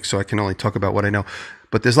Vectrix, so I can only talk about what I know,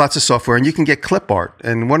 but there's lots of software, and you can get clip art.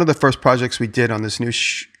 And one of the first projects we did on this new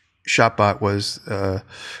ShopBot was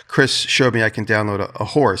Chris showed me I can download a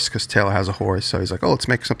horse because Taylor has a horse. So he's like, oh, let's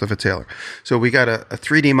make something for Taylor. So we got a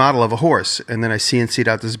 3D model of a horse, and then I CNC'd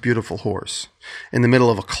out this beautiful horse in the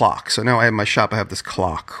middle of a clock. So now I have my shop. I have this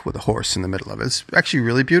clock with a horse in the middle of it. It's actually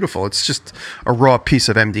really beautiful. It's just a raw piece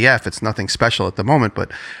of MDF. It's nothing special at the moment,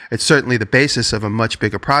 but it's certainly the basis of a much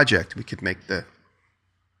bigger project. We could make the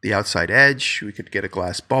outside edge. We could get a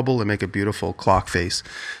glass bubble and make a beautiful clock face.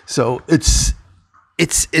 So it's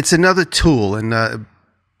another tool. And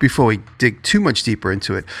before we dig too much deeper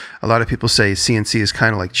into it, a lot of people say CNC is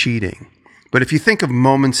kind of like cheating. But if you think of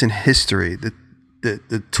moments in history,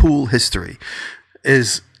 the tool history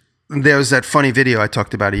is, there was that funny video I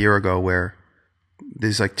talked about a year ago where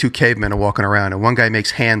there's like two cavemen are walking around, and one guy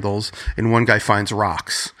makes handles and one guy finds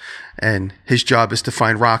rocks. And his job is to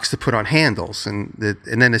find rocks to put on handles. And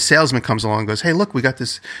then the salesman comes along and goes, hey, look, we got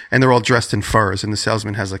this. And they're all dressed in furs. And the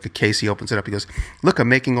salesman has like a case. He opens it up. He goes, look, I'm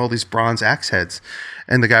making all these bronze axe heads.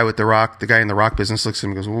 And the guy in the rock business looks at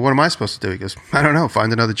him and goes, well, what am I supposed to do? He goes, I don't know.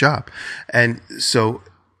 Find another job. And so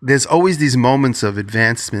there's always these moments of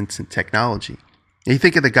advancements in technology. And you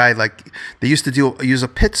think of the guy, like they used to use a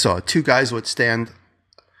pit saw. Two guys would stand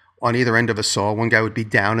on either end of a saw. One guy would be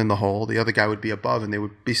down in the hole, the other guy would be above, and they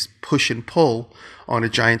would be push and pull on a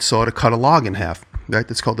giant saw to cut a log in half, right?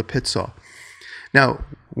 That's called a pit saw. Now,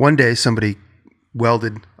 one day somebody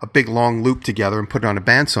welded a big long loop together and put it on a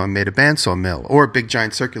bandsaw and made a bandsaw mill, or a big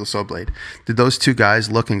giant circular saw blade. Did those two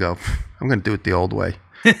guys look and go, I'm going to do it the old way.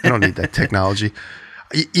 I don't need that technology.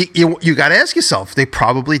 You got to ask yourself, they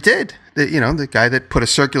probably did. The guy that put a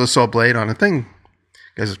circular saw blade on a thing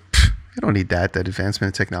goes, I don't need that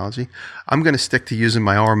advancement in technology. I'm going to stick to using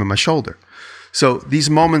my arm and my shoulder. So these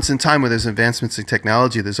moments in time where there's advancements in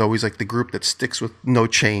technology, there's always like the group that sticks with no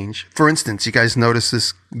change. For instance, you guys noticed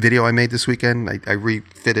this video I made this weekend? I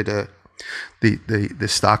refitted the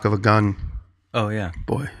stock of a gun. Oh, yeah.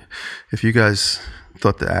 Boy, if you guys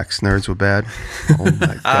thought the axe nerds were bad, oh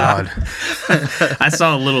my God. I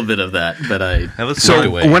saw a little bit of that, but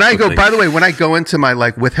when I go into my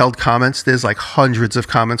like withheld comments, there's like hundreds of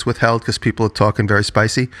comments withheld because people are talking very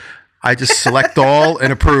spicy. I just select all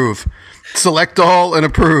and approve. Select all and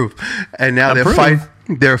approve. And now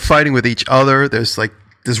they're fighting with each other. There's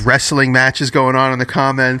wrestling matches going on in the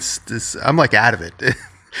comments. I'm like out of it.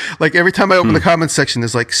 Like every time I open the comments section,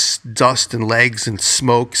 there's like dust and legs and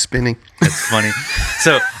smoke spinning. That's funny.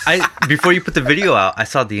 So before you put the video out, I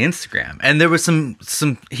saw the Instagram, and there was some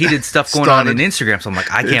heated stuff going on in Instagram. So I'm like,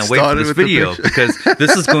 I can't wait for this video because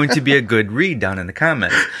this is going to be a good read down in the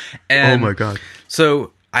comments. And oh my God!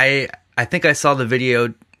 So I think I saw the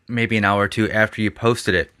video maybe an hour or two after you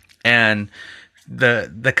posted it, and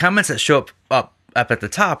the comments that show up at the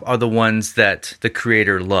top are the ones that the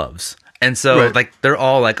creator loves. And so, like, they're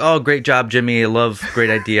all like, "Oh, great job, Jimmy! I love,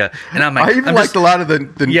 great idea." And I'm like, I even liked a lot of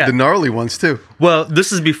the gnarly ones too. Well,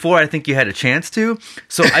 this is before I think you had a chance to.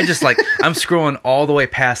 So I just like I'm scrolling all the way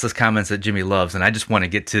past those comments that Jimmy loves, and I just want to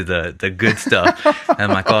get to the good stuff. And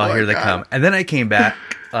I'm like, "Oh, here they come!" And then I came back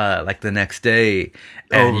like the next day,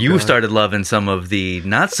 and you started loving some of the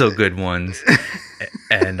not so good ones.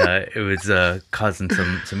 And it was causing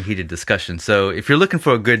some heated discussion. So if you're looking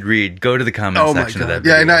for a good read, go to the comment section of that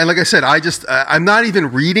video. Yeah, and like I said, I'm not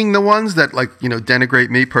even reading the ones that denigrate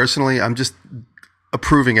me personally. I'm just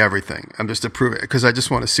approving everything. I'm just approving it because I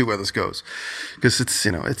just want to see where this goes. Because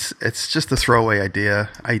it's just a throwaway idea.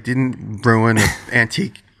 I didn't ruin an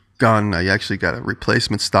antique gun. I actually got a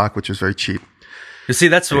replacement stock, which was very cheap. You see,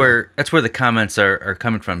 that's where the comments are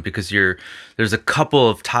coming from, because there's a couple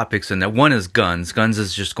of topics in that. One is guns. Guns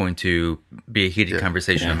is just going to be a heated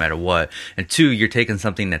conversation no matter what. And two, you're taking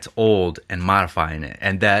something that's old and modifying it,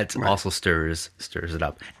 and that also stirs it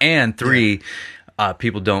up. And three,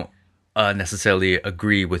 people don't necessarily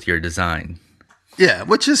agree with your design. Yeah,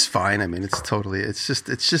 which is fine. I mean, it's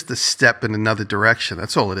just a step in another direction.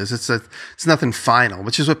 That's all it is. It's nothing final,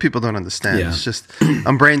 which is what people don't understand. Yeah. It's just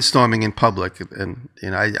I'm brainstorming in public, and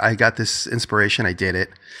I got this inspiration. I did it,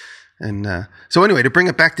 and so anyway, to bring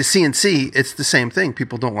it back to CNC, it's the same thing.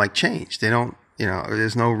 People don't like change. They don't.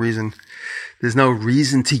 There's no reason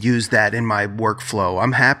to use that in my workflow.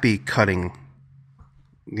 I'm happy cutting,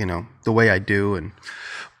 the way I do,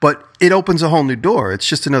 but it opens a whole new door. It's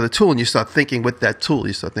just another tool. And you start thinking with that tool,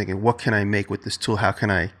 what can I make with this tool? How can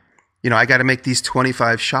I, I got to make these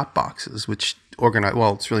 25 shop boxes, which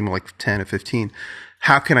it's really more like 10 or 15.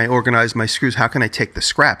 How can I organize my screws? How can I take the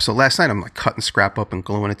scrap? So last night I'm like cutting scrap up and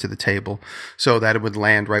gluing it to the table so that it would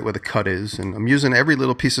land right where the cut is. And I'm using every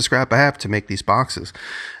little piece of scrap I have to make these boxes.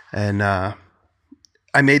 And,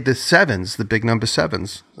 I made the sevens, the big number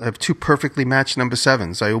sevens. I have 2 perfectly matched number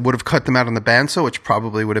sevens. I would have cut them out on the bandsaw, which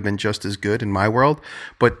probably would have been just as good in my world.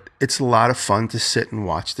 But it's a lot of fun to sit and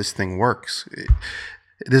watch this thing works.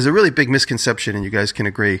 There's a really big misconception, and you guys can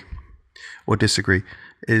agree or disagree,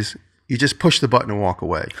 is you just push the button and walk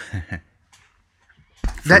away.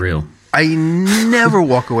 For real. I never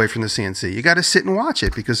walk away from the CNC. You got to sit and watch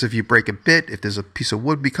it, because if you break a bit, if there's a piece of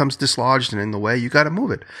wood becomes dislodged and in the way, you got to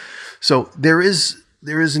move it. So there is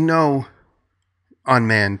no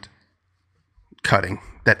unmanned cutting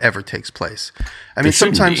that ever takes place. I mean,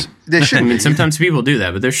 sometimes there should. I mean, sometimes people do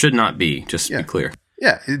that, but there should not be. Just to be clear.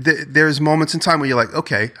 Yeah, there's moments in time where you're like,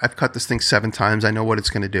 okay, I've cut this thing 7 times. I know what it's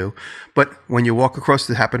going to do. But when you walk across,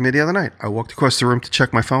 it happened to me the other night. I walked across the room to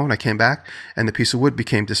check my phone. I came back, and the piece of wood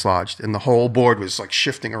became dislodged, and the whole board was like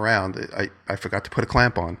shifting around. I forgot to put a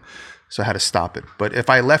clamp on, so I had to stop it. But if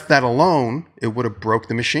I left that alone, it would have broke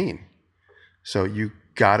the machine. So you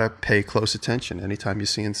gotta pay close attention anytime you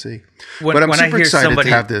CNC. But I'm super excited to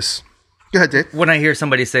have this. Go ahead, Dave. When I hear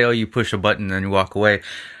somebody say, "Oh, you push a button and you walk away,"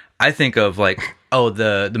 I think of like, "Oh,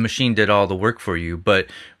 the machine did all the work for you." But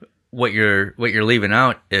what you're leaving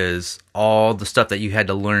out is all the stuff that you had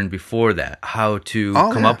to learn before that: how to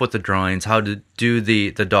come up with the drawings, how to do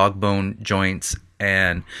the dog bone joints,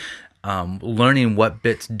 and learning what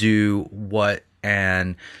bits do what,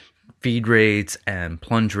 and feed rates and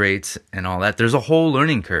plunge rates and all that. There's a whole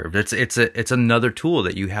learning curve. It's another tool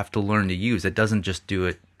that you have to learn to use. It doesn't just do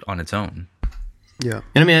it on its own. Yeah.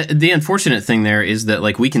 And I mean, the unfortunate thing there is that,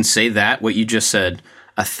 like, we can say that, what you just said,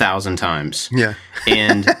 1,000 times. Yeah.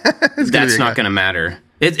 And that's not going to matter.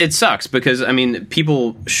 It sucks, because, I mean,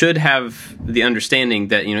 people should have the understanding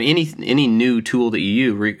that, you know, any new tool that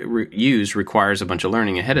you use requires a bunch of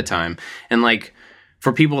learning ahead of time. And, like,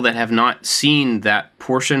 for people that have not seen that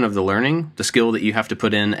portion of the learning, the skill that you have to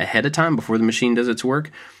put in ahead of time before the machine does its work,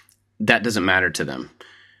 that doesn't matter to them.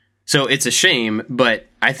 So it's a shame, but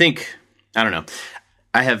I think, I don't know,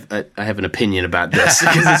 I have an opinion about this,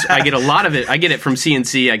 because I get a lot of it. I get it from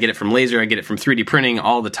CNC, I get it from laser, I get it from 3D printing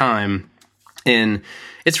all the time. And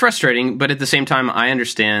it's frustrating, but at the same time, I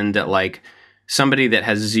understand that, like, somebody that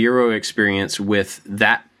has zero experience with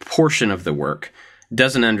that portion of the work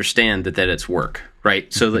doesn't understand that it's work,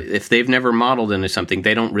 right? So if they've never modeled into something,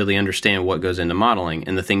 they don't really understand what goes into modeling,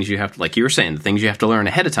 and the things you have to, like you were saying, the things you have to learn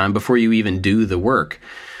ahead of time before you even do the work.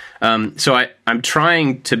 So I'm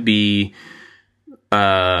trying to be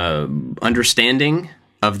understanding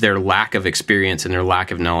of their lack of experience and their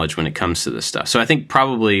lack of knowledge when it comes to this stuff. So I think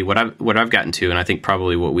probably what I've gotten to, and I think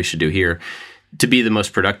probably what we should do here to be the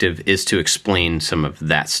most productive, is to explain some of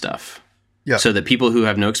that stuff. Yeah. So that people who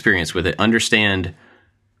have no experience with it understand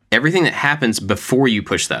everything that happens before you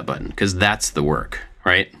push that button, because that's the work,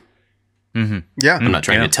 right? Mm-hmm. Yeah. I'm not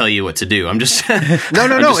trying to tell you what to do. I'm just No.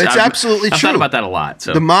 It's absolutely true. I've thought about that a lot.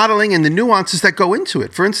 So the modeling and the nuances that go into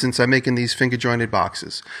it. For instance, I'm making these finger jointed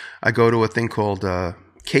boxes. I go to a thing called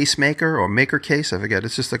Case Maker or Maker Case. I forget.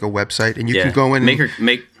 It's just like a website, and you can go in.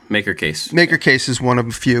 Maker Case. Maker Case is one of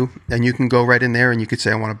a few, and you can go right in there and you could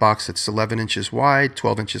say, I want a box that's 11 inches wide,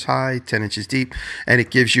 12 inches high, 10 inches deep, and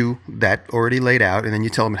it gives you that already laid out, and then you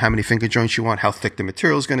tell them how many finger joints you want, how thick the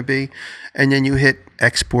material is going to be, and then you hit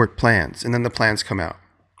export plans, and then the plans come out.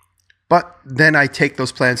 But then I take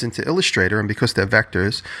those plans into Illustrator, and because they're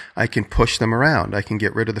vectors, I can push them around. I can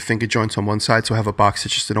get rid of the finger joints on one side, so I have a box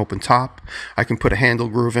that's just an open top. I can put a handle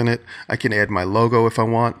groove in it. I can add my logo if I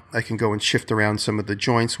want. I can go and shift around some of the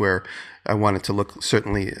joints where I want it to look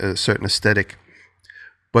certainly a certain aesthetic.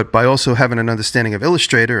 But by also having an understanding of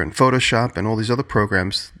Illustrator and Photoshop and all these other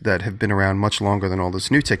programs that have been around much longer than all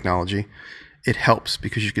this new technology, it helps,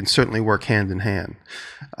 because you can certainly work hand in hand.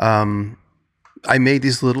 I made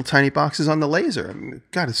these little tiny boxes on the laser. I mean,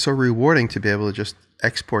 God, it's so rewarding to be able to just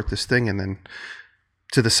export this thing and then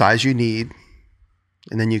to the size you need.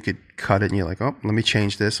 And then you could cut it and you're like, oh, let me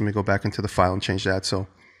change this. Let me go back into the file and change that. So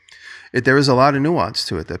there is a lot of nuance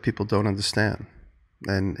to it that people don't understand.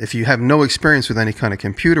 And if you have no experience with any kind of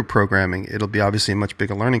computer programming, it'll be obviously a much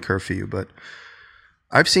bigger learning curve for you. But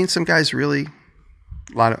I've seen some guys really,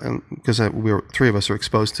 because three of us are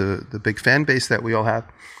exposed to the big fan base that we all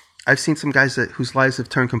have. I've seen some guys whose lives have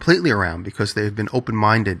turned completely around because they've been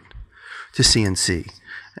open-minded to CNC.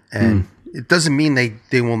 And it doesn't mean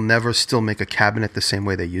they will never still make a cabinet the same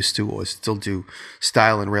way they used to, or still do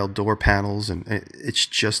style and rail door panels. And it's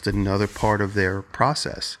just another part of their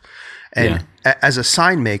process. And as a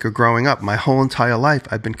sign maker growing up, my whole entire life,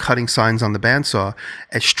 I've been cutting signs on the bandsaw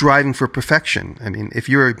and striving for perfection. I mean, if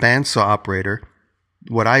you're a bandsaw operator,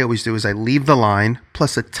 what I always do is I leave the line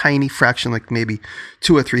plus a tiny fraction, like maybe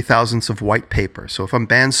 2 or 3 thousandths of white paper. So if I'm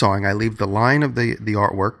bandsawing, I leave the line of the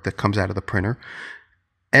artwork that comes out of the printer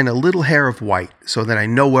and a little hair of white so that I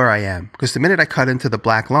know where I am. Because the minute I cut into the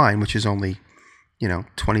black line, which is only,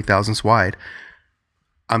 20 thousandths wide,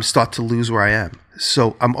 I'm start to lose where I am.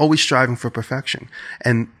 So I'm always striving for perfection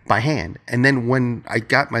and by hand. And then when I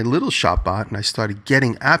got my little shop bot and I started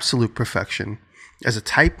getting absolute perfection as a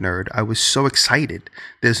type nerd, I was so excited.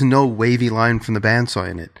 There's no wavy line from the bandsaw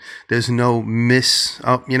in it. There's no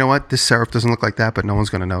oh, you know what? This serif doesn't look like that, but no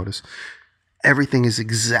one's going to notice. Everything is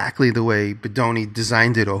exactly the way Bedoni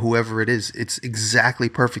designed it or whoever it is. It's exactly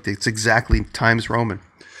perfect. It's exactly Times Roman.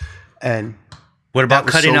 And what about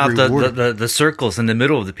cutting out the circles in the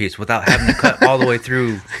middle of the piece without having to cut all the way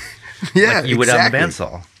through like you would on the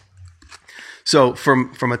bandsaw? So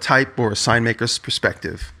from a type or a sign maker's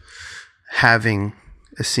perspective, having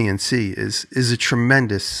a CNC is a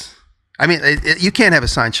tremendous. I mean, you can't have a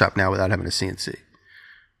sign shop now without having a CNC.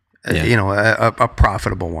 A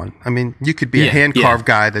profitable one. I mean, you could be a hand carved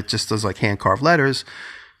guy that just does like hand carved letters,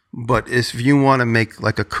 but if you want to make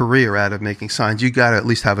like a career out of making signs, you got to at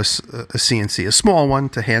least have a CNC, a small one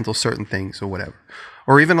to handle certain things or whatever,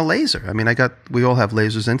 or even a laser. I mean, we all have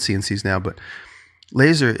lasers and CNCs now, but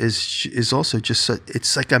laser is also just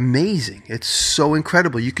it's like amazing. It's so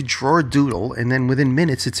incredible. You could draw a doodle and then within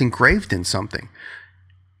minutes it's engraved in something.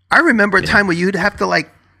 I remember a time where you'd have to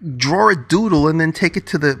like draw a doodle and then take it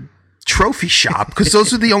to the trophy shop because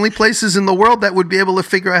those are the only places in the world that would be able to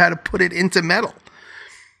figure out how to put it into metal.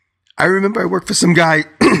 I remember I worked for some guy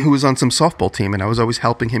who was on some softball team and I was always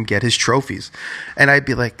helping him get his trophies. And I'd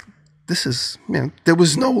be like, there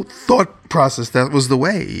was no thought process. That was the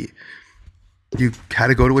way. You had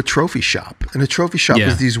to go to a trophy shop. And a trophy shop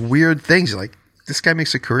is these weird things. Like, this guy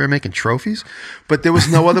makes a career making trophies, but there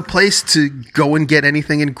was no other place to go and get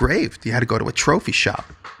anything engraved. You had to go to a trophy shop.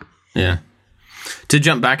 Yeah. To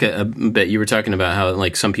jump back a bit, you were talking about how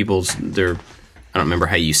like some people's, I don't remember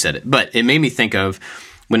how you said it, but it made me think of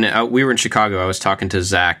when we were in Chicago, I was talking to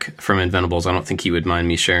Zach from Inventables. I don't think he would mind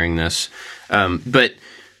me sharing this. But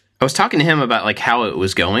I was talking to him about like how it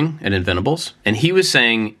was going at Inventables. And he was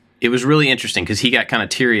saying it was really interesting because he got kind of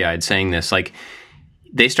teary-eyed saying this. Like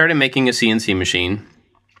they started making a CNC machine.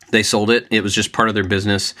 They sold it. It was just part of their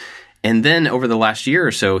business. And then over the last year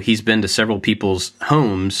or so, he's been to several people's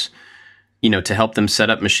homes, to help them set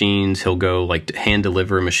up machines. He'll go like hand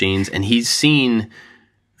deliver machines. And he's seen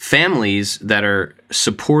families that are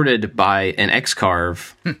supported by an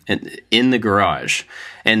X-Carve in the garage.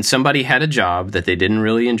 And somebody had a job that they didn't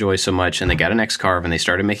really enjoy so much, and they got an X-Carve, and they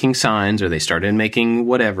started making signs, or they started making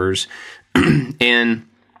whatevers. And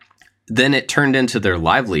then it turned into their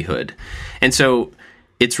livelihood. And so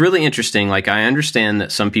it's really interesting. Like, I understand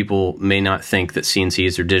that some people may not think that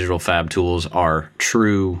CNCs or digital fab tools are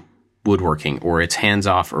true woodworking, or it's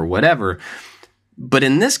hands-off or whatever. But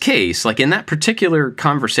in this case, like in that particular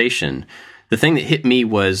conversation, the thing that hit me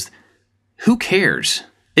was, who cares?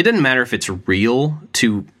 It doesn't matter if it's real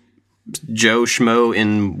to Joe Schmo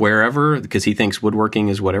in wherever, because he thinks woodworking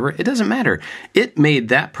is whatever. It doesn't matter. It made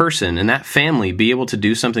that person and that family be able to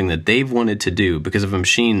do something that they've wanted to do because of a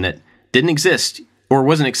machine that didn't exist or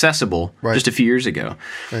wasn't accessible just a few years ago.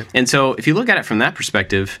 Right. And so if you look at it from that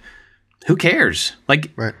perspective, who cares?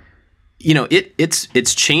 Like,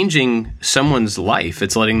 it's changing someone's life.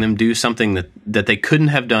 It's letting them do something that they couldn't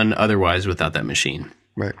have done otherwise without that machine.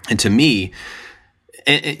 Right. And to me,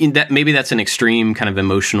 and that maybe that's an extreme kind of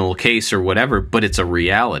emotional case or whatever, but it's a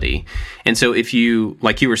reality. And so if you,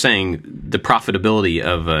 like you were saying, the profitability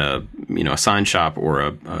of a sign shop or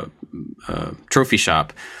a trophy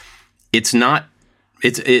shop,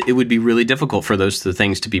 it would be really difficult for those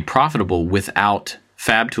things to be profitable without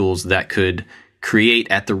fab tools that could create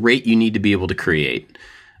at the rate you need to be able to create,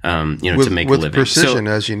 to make a living. With precision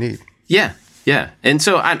as you need. Yeah, yeah. And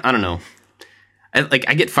so I don't know.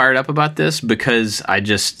 I get fired up about this because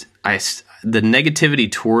the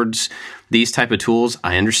negativity towards these type of tools,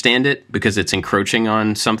 I understand it because it's encroaching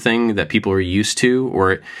on something that people are used to,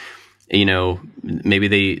 or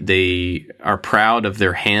maybe they are proud of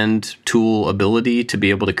their hand tool ability to be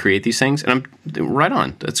able to create these things, and I'm right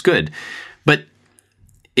on. That's good, but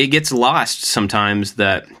it gets lost sometimes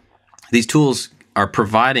that these tools are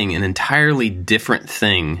providing an entirely different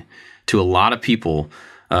thing to a lot of people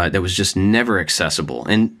that was just never accessible.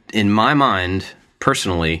 And in my mind,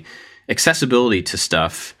 personally, accessibility to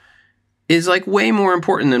stuff is like way more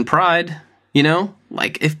important than pride.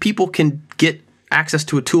 Like if people can get access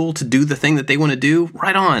to a tool to do the thing that they want to do,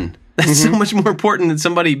 right on. That's so much more important than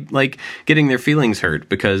somebody like getting their feelings hurt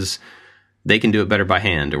because they can do it better by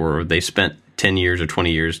hand, or they spent 10 years or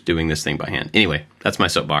 20 years doing this thing by hand. Anyway, that's my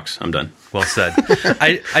soapbox. I'm done. Well said.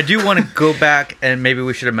 I do want to go back, and maybe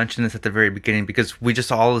we should have mentioned this at the very beginning, because we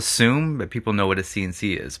just all assume that people know what a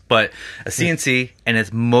CNC is. But a CNC, in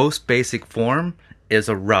its most basic form, is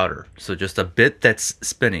a router. So just a bit that's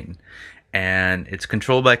spinning. And it's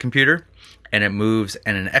controlled by a computer, and it moves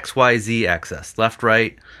in an XYZ axis, left,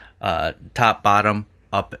 right, top, bottom,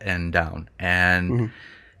 up, and down. And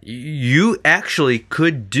you actually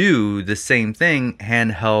could do the same thing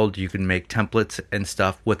handheld. You can make templates and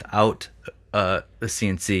stuff without a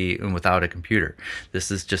CNC and without a computer. This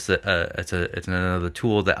is just it's another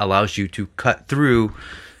tool that allows you to cut through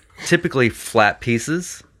typically flat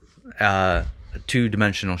pieces,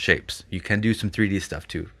 two-dimensional shapes. You can do some 3D stuff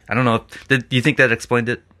too. I don't know. Do you think that explained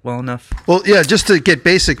it well enough? Well, yeah, just to get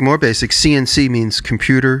more basic, CNC means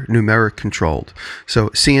computer numeric controlled. So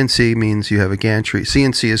CNC means you have a gantry.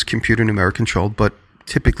 CNC is computer numeric controlled, but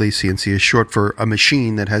typically CNC is short for a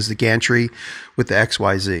machine that has the gantry with the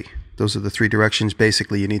XYZ. Those are the three directions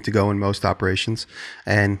basically you need to go in most operations.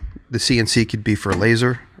 And the CNC could be for a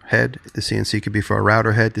laser head. The CNC could be for a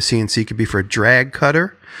router head. The CNC could be for a drag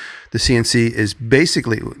cutter. The CNC is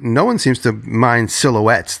basically, no one seems to mind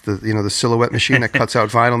silhouettes. The silhouette machine that cuts out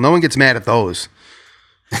vinyl. No one gets mad at those.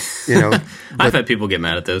 I've had people get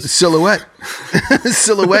mad at those. Silhouette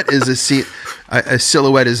is a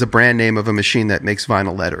Silhouette is a brand name of a machine that makes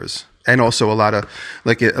vinyl letters. And also a lot of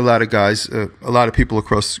guys, a lot of people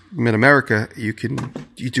across mid-America, you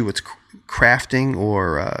do what's crafting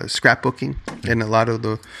or scrapbooking, and a lot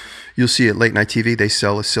of you'll see at late night TV, they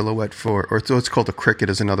sell a Silhouette or it's called a Cricut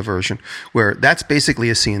is another version, where that's basically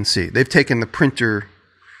a CNC. They've taken the printer,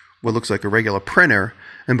 what looks like a regular printer,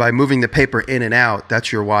 and by moving the paper in and out,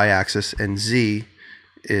 that's your y-axis, and Z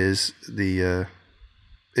is X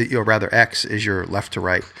is your left to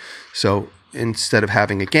right. So instead of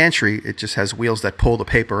having a gantry, it just has wheels that pull the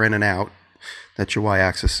paper in and out. That's your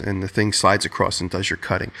y-axis, and the thing slides across and does your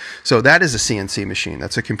cutting. So that is a CNC machine.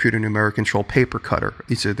 That's a computer numeric control paper cutter,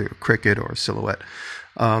 either the Cricut or Silhouette.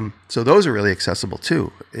 So those are really accessible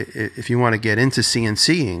too. If you want to get into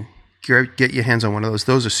CNCing, get your hands on one of those.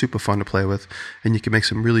 Those are super fun to play with, and you can make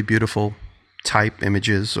some really beautiful type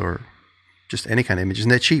images or just any kind of images,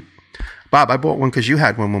 and they're cheap. Bob, I bought one because you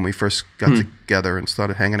had one when we first got together and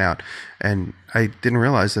started hanging out, and I didn't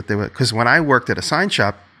realize that they were, because when I worked at a sign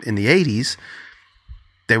shop in the 80s,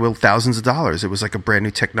 they were thousands of dollars. It was like a brand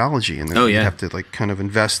new technology, and then you'd have to like kind of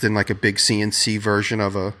invest in like a big CNC version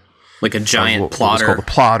of a giant plotter. What was called a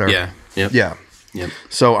plotter. Yeah. Yep. Yeah. Yep.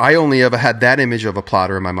 So I only ever had that image of a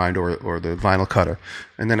plotter in my mind, or the vinyl cutter,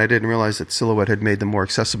 and then I didn't realize that Silhouette had made them more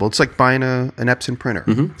accessible. It's like buying an Epson printer,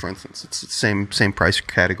 for instance. It's the same price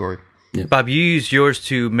category. Yep. Bob, you used yours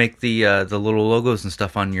to make the little logos and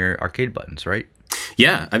stuff on your arcade buttons, right?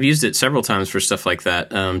 Yeah, I've used it several times for stuff like that,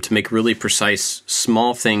 to make really precise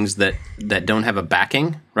small things that don't have a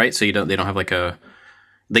backing, right? So they don't have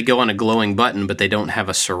they go on a glowing button, but they don't have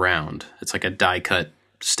a surround. It's like a die cut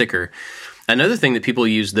sticker. Another thing that people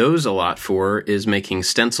use those a lot for is making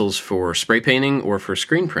stencils for spray painting or for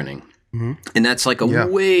screen printing. Mm-hmm. And that's like a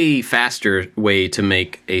way faster way to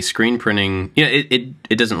make a screen printing.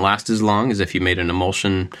 It doesn't last as long as if you made an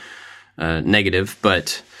emulsion negative,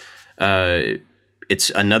 but it's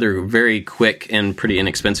another very quick and pretty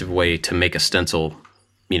inexpensive way to make a stencil,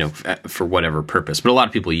 for whatever purpose. But a lot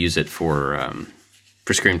of people use it for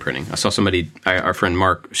screen printing. I saw our friend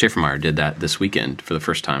Mark Schaefermeyer did that this weekend for the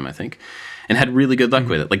first time, I think, and had really good luck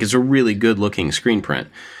with it. Like, it's a really good looking screen print.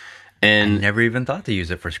 And I never even thought to use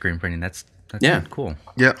it for screen printing. That's cool.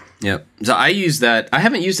 Yeah. Yeah. So I use that. I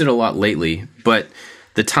haven't used it a lot lately, but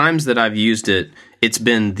the times that I've used it, it's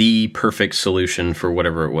been the perfect solution for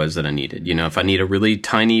whatever it was that I needed. If I need a really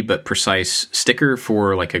tiny but precise sticker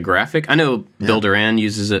for like a graphic, I know Bill Duran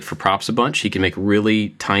uses it for props a bunch. He can make really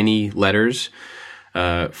tiny letters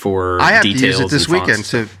for I have details. To use it this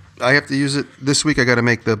weekend. I have to use it this week. I got to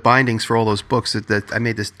make the bindings for all those books that I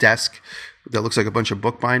made this desk that looks like a bunch of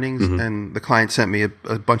book bindings, and the client sent me a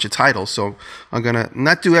bunch of titles. So I'm going to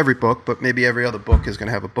not do every book, but maybe every other book is going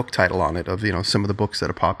to have a book title on it of, some of the books that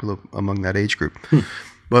are popular among that age group.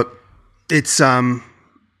 But it's, the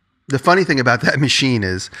funny thing about that machine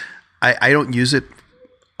is I don't use it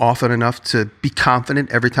often enough to be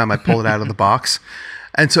confident every time I pull it out of the box.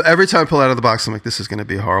 And so every time I pull it out of the box, I'm like, this is going to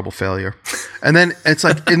be a horrible failure. And then it's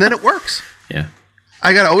like, and then it works. Yeah.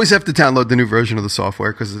 I always have to download the new version of the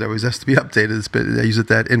software because it always has to be updated. I use it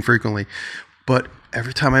that infrequently. But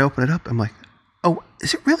every time I open it up, I'm like, oh,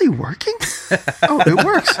 is it really working? Oh, it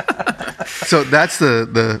works. So that's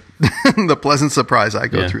the the pleasant surprise I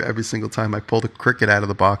go through every single time I pull the Cricut out of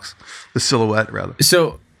the box, the Silhouette rather.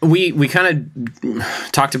 So we kind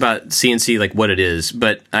of talked about CNC, like what it is,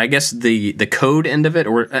 but I guess the code end of it,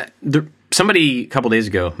 or somebody a couple days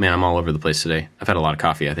ago, man, I'm all over the place today. I've had a lot of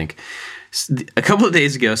coffee, I think. A couple of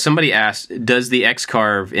days ago, somebody asked, does the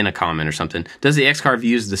Xcarve, in a comment or something, does the Xcarve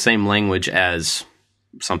use the same language as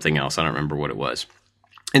something else? I don't remember what it was.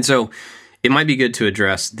 And so it might be good to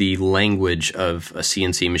address the language of a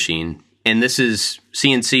CNC machine. And this is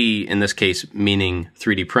CNC, in this case, meaning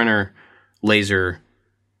 3D printer, laser,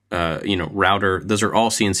 router. Those are all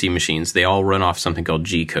CNC machines. They all run off something called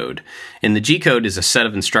G-code. And the G-code is a set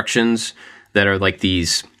of instructions that are like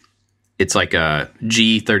these. It's like a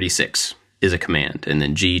G36 is a command, and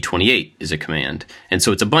then G28 is a command. And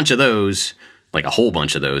so it's a bunch of those, like a whole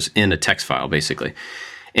bunch of those, in a text file, basically.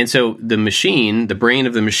 And so the machine, the brain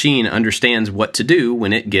of the machine, understands what to do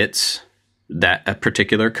when it gets a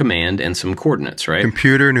particular command and some coordinates, right?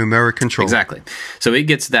 Computer numeric control. Exactly. So it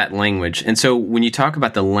gets that language. And so when you talk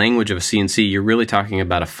about the language of a CNC, you're really talking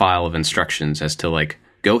about a file of instructions as to like,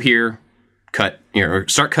 go here, cut, or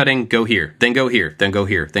start cutting, go here, then go here, then go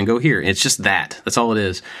here, then go here. It's just that. That's all it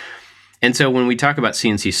is. And so when we talk about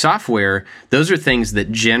CNC software, those are things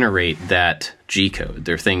that generate that G-code.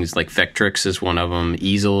 They're things like Vectrix is one of them.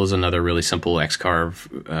 Easel is another really simple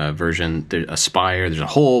Xcarve version. There's Aspire. There's a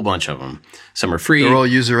whole bunch of them. Some are free. They're all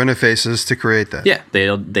user interfaces to create that. Yeah,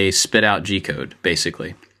 they spit out G-code,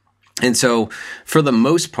 basically. And so for the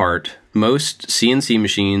most part, most CNC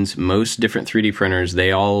machines, most different 3D printers,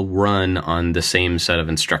 they all run on the same set of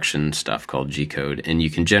instruction stuff called G-code. And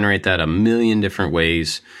you can generate that a million different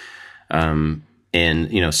ways. And,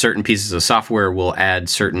 certain pieces of software will add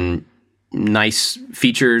certain nice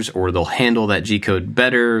features, or they'll handle that G-code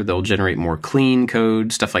better. They'll generate more clean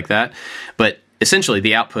code, stuff like that. But essentially,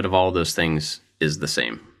 the output of all those things is the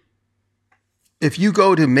same. If you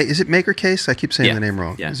go to, is it MakerCase? I keep saying the name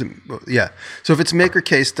wrong. Yeah. Yeah. So if it's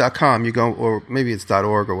makercase.com, you go, or maybe it's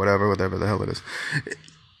 .org or whatever the hell it is.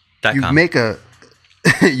 You .com. make a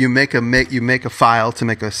you make a file to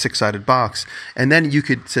make a 6-sided box, and then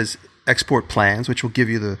it says export plans, which will give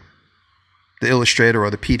you the Illustrator or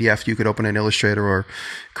the PDF. You could open an Illustrator or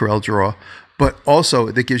CorelDRAW, but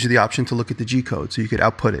also that gives you the option to look at the G-code, so you could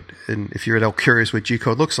output it. And if you're at all curious what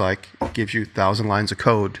G-code looks like, it gives you 1,000 lines of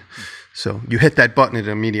code. So you hit that button, it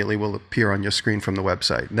immediately will appear on your screen from the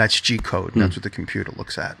website. And that's G-code. And that's what the computer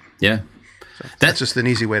looks at. Yeah. So that's just an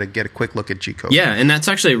easy way to get a quick look at G-code. Yeah, and that's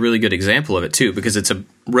actually a really good example of it too, because it's a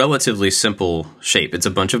relatively simple shape. It's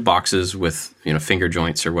a bunch of boxes with finger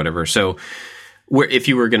joints or whatever. So if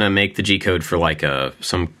you were going to make the G-code for like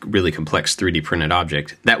some really complex 3D printed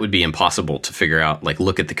object, that would be impossible to figure out. Like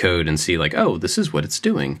look at the code and see like, oh, this is what it's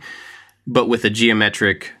doing. But with a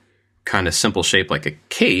geometric kind of simple shape like a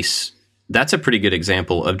case, that's a pretty good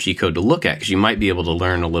example of G-code to look at, because you might be able to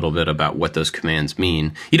learn a little bit about what those commands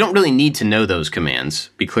mean. You don't really need to know those commands,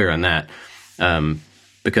 be clear on that,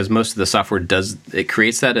 because most of the software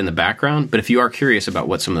creates that in the background. But if you are curious about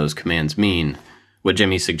what some of those commands mean, what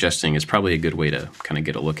Jimmy's suggesting is probably a good way to kind of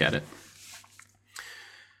get a look at it.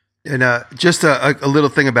 And just a little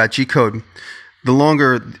thing about G-code, the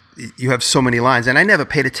longer you have so many lines, and I never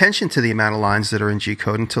paid attention to the amount of lines that are in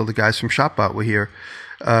G-code until the guys from ShopBot were here.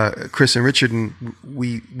 Chris and Richard, and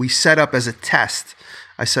we set up as a test.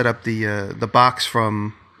 I set up the box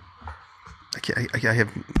from. I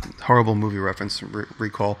have horrible movie reference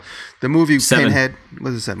recall. The movie Seven. Pinhead.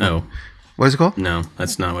 What is that movie? No. What is it called? No,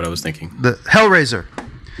 that's not what I was thinking. The Hellraiser.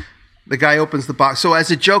 The guy opens the box. So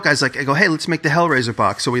as a joke, I go, hey, let's make the Hellraiser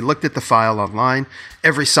box. So we looked at the file online.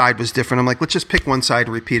 Every side was different. I'm like, let's just pick one side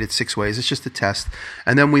and repeat it 6 ways. It's just a test.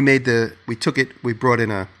 And then we brought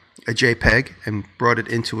in a JPEG and brought it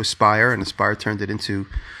into Aspire, and Aspire turned it into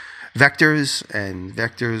vectors, and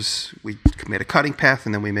vectors, we made a cutting path,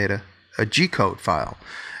 and then we made a G-code file.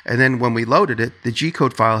 And then when we loaded it, the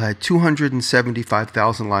G-code file had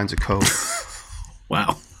 275,000 lines of code.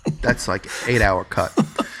 Wow. That's like an 8-hour cut.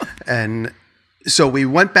 And so we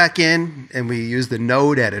went back in and we used the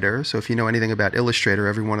node editor. So if you know anything about Illustrator,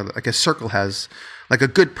 every one of like a circle has, like a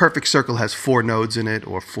good perfect circle has 4 nodes in it,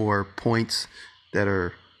 or 4 points that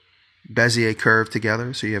are Bezier curved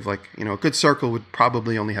together. So you have a good circle would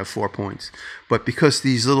probably only have 4 points. But because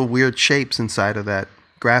these little weird shapes inside of that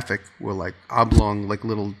graphic were like oblong, like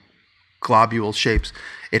little globule shapes,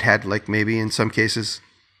 it had like maybe in some cases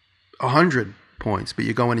 100 points, but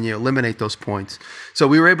you go in and you eliminate those points. So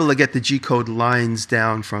we were able to get the G-code lines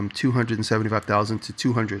down from 275,000 to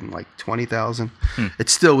 220,000. It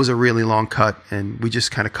still was a really long cut, and we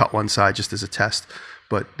just kind of cut one side just as a test.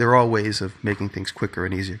 But there are ways of making things quicker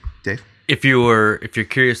and easier. Dave? If you're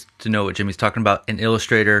curious to know what Jimmy's talking about, in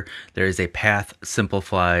Illustrator, there is a path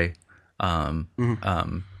simplify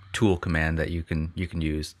tool command that you can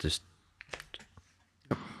use. Just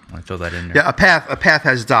I throw that in there. Yeah, a path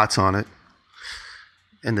has dots on it,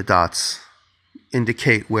 and the dots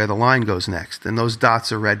indicate where the line goes next, and those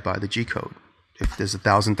dots are read by the G code. If there's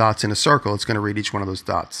 1,000 dots in a circle, it's going to read each one of those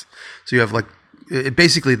dots. So you have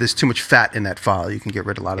basically there's too much fat in that file. You can get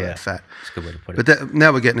rid of a lot of that fat. That's a good way to put it. But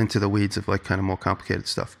now we're getting into the weeds of kind of more complicated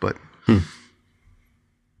stuff. But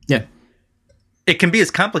yeah. It can be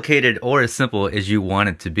as complicated or as simple as you want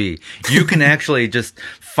it to be. You can actually just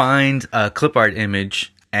find a clip art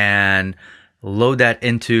image and load that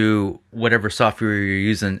into whatever software you're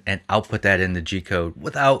using and output that in the G-code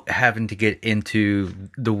without having to get into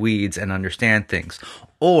the weeds and understand things.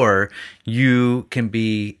 Or you can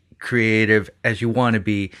be creative as you want to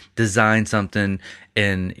be, design something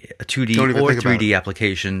in a 2D or 3D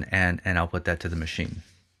application and output that to the machine.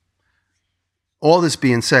 All this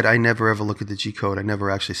being said, I never ever look at the G-code. I never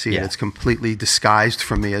actually see it. It's completely disguised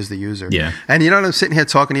from me as the user. Yeah. And you know what? I'm sitting here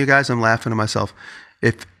talking to you guys. I'm laughing to myself.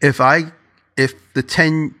 If the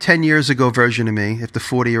 10 years ago version of me, if the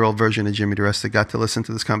 40-year-old version of Jimmy DiResta got to listen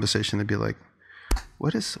to this conversation, they'd be like,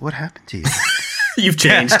 what happened to you? You've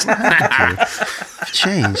changed. You've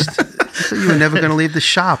changed. So you were never going to leave the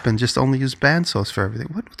shop and just only use bandsaws for everything.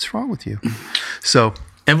 What's wrong with you? So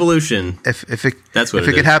evolution. If it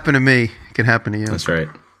could happen to me, it can happen to you. That's right.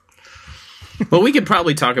 Well, we could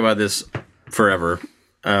probably talk about this forever.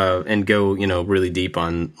 And go, really deep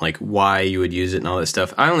on like why you would use it and all that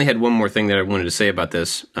stuff. I only had one more thing that I wanted to say about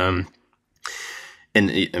this. And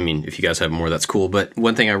I mean, if you guys have more, that's cool. But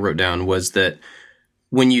one thing I wrote down was that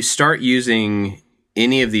when you start using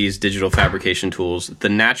any of these digital fabrication tools,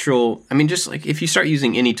 just like if you start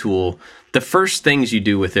using any tool, the first things you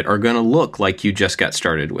do with it are going to look like you just got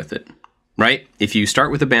started with it, right? If you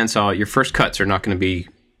start with a bandsaw, your first cuts are not going to be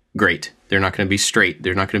great. They're not going to be straight.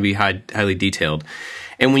 They're not going to be highly detailed.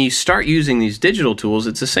 And when you start using these digital tools,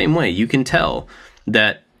 it's the same way. You can tell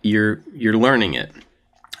that you're learning it.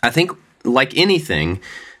 I think, like anything,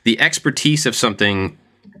 the expertise of something,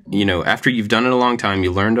 after you've done it a long time,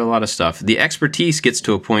 you learned a lot of stuff. The expertise gets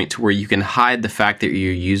to a point to where you can hide the fact that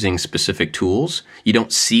you're using specific tools. You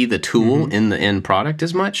don't see the tool in the end product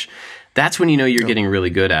as much. That's when you know you're getting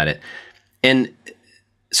really good at it. And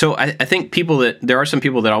so I think there are some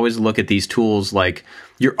people that always look at these tools like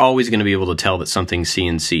you're always going to be able to tell that something's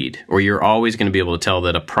CNC'd, or you're always going to be able to tell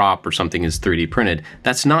that a prop or something is 3D printed.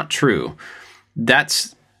 That's not true.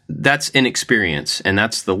 That's inexperience, and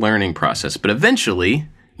that's the learning process. But eventually,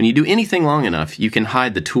 when you do anything long enough, you can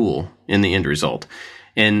hide the tool in the end result.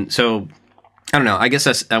 And so, I don't know. I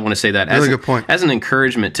guess I want to say that really good point. As an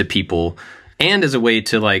encouragement to people, and as a way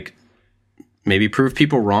to like maybe prove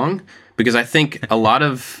people wrong. Because I think a lot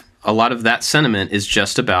of that sentiment is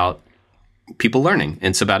just about people learning.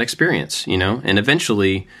 It's about experience, and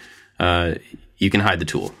eventually you can hide the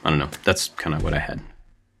tool. I don't know. That's kind of what I had.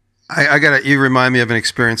 You remind me of an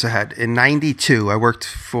experience I had in '92. I worked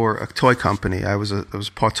for a toy company. I was a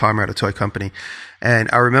part-timer at a toy company, and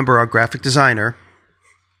I remember our graphic designer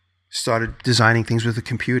started designing things with a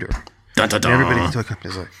computer. Dun, dun, dun. And everybody in the toy company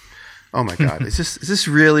was like, oh my God, is this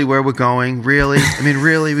really where we're going? Really? I mean,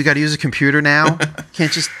 really? We got to use a computer now?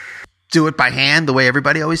 Can't just do it by hand the way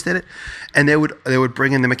everybody always did it? And they would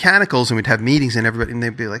bring in the mechanicals and we'd have meetings and everybody, and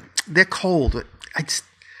they'd be like, they're cold.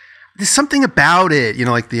 There's something about it,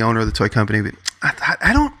 like the owner of the toy company. But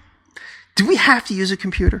do we have to use a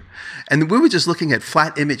computer? And we were just looking at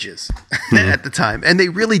flat images at the time. And they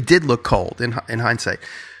really did look cold in hindsight.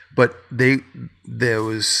 But there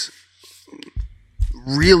was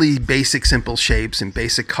really basic, simple shapes and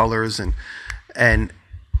basic colors and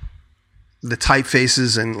the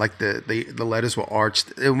typefaces and like the letters were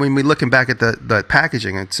arched. And when we looking back at the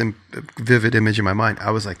packaging, it's a vivid image in my mind.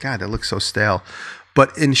 I was like, God, that looks so stale.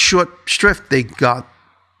 But in short shrift, they got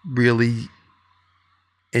really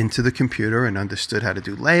into the computer and understood how to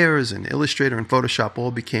do layers, and Illustrator and Photoshop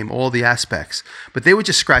all became all the aspects. But they were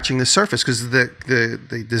just scratching the surface because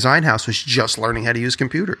the design house was just learning how to use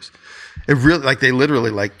computers. It really, they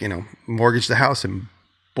literally mortgaged the house and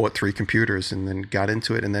bought 3 computers and then got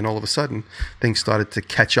into it. And then all of a sudden things started to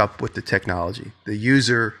catch up with the technology. The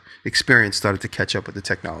user experience started to catch up with the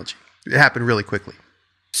technology. It happened really quickly.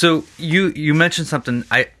 So you mentioned something.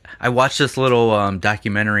 I watched this little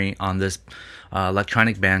documentary on this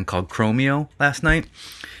electronic band called Chromeo last night.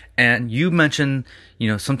 And you mentioned,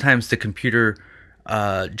 sometimes the computer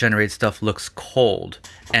generated stuff looks cold.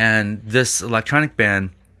 And this electronic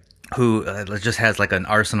band, who just has like an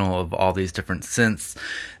arsenal of all these different synths,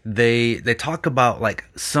 they talk about like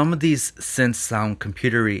some of these synths sound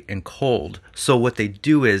computery and cold. So what they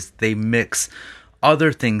do is they mix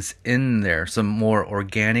other things in there, some more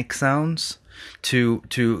organic sounds to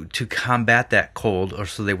combat that cold, or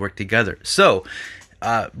so they work together. So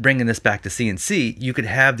bringing this back to CNC, you could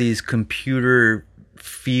have these computer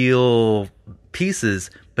feel pieces,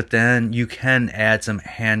 but then you can add some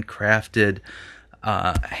handcrafted,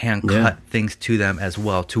 hand-cut things to them as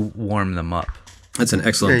well to warm them up. That's an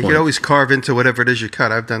excellent you point. can always carve into whatever it is you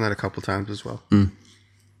cut. I've done that a couple times as well.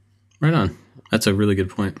 Right on. That's a really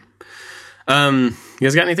good point. You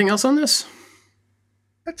guys got anything else on this?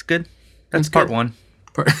 That's good. That's part one.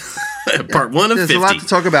 Part one of There's 50. a lot to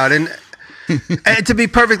talk about. And to be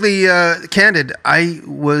perfectly candid, I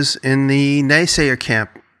was in the naysayer camp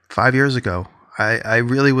 5 years ago. I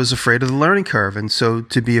really was afraid of the learning curve. And so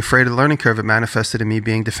to be afraid of the learning curve, it manifested in me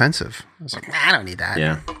being defensive. I was like, I don't need that.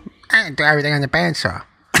 Yeah. I can do everything on the bandsaw.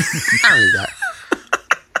 I don't need that.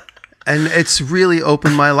 And it's really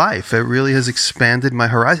opened my life. It really has expanded my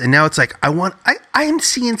horizon. And now it's like, I am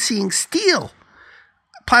CNCing steel,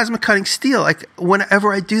 plasma cutting steel. Like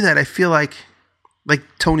whenever I do that, I feel like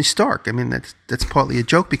Tony Stark. I mean, that's partly a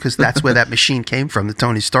joke because that's where that machine came from, the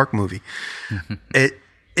Tony Stark movie.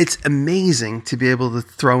 It's amazing to be able to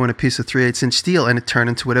throw in a piece of 3/8 inch steel and it turn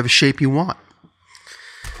into whatever shape you want.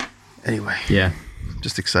 Anyway. Yeah.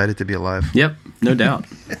 Just excited to be alive. Yep. No doubt.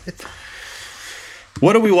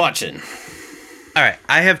 What are we watching? All right,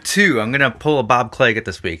 I have two. I'm going to pull a Bob Clagett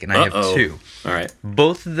this week, and I have two. All right.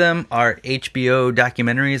 Both of them are HBO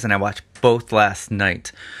documentaries, and I watched both last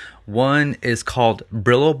night. One is called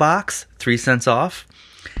Brillo Box, 3 cents off.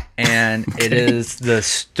 And it is the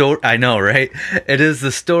story. I know, right? It is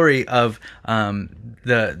the story of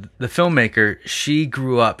the filmmaker. She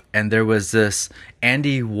grew up, and there was this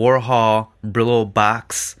Andy Warhol Brillo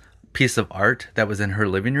Box piece of art that was in her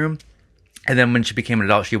living room. And then when she became an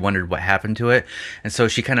adult, she wondered what happened to it. And so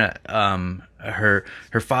she kind of,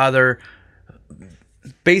 her father,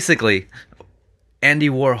 basically, Andy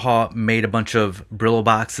Warhol made a bunch of Brillo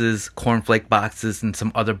boxes, cornflake boxes, and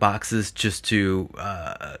some other boxes just to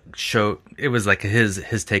show, it was like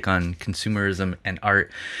his take on consumerism and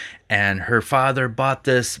art. And her father bought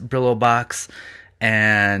this Brillo box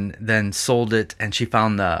and then sold it, and she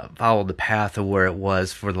followed the path of where it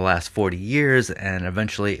was for the last 40 years, and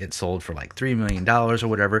eventually it sold for like $3 million or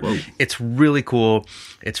whatever. Whoa. It's really cool.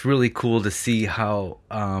 It's really cool to see how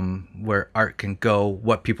where art can go,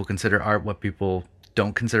 what people consider art, what people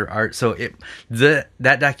don't consider art. So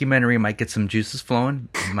that documentary might get some juices flowing.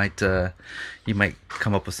 You might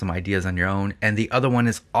come up with some ideas on your own. And the other one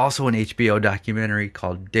is also an HBO documentary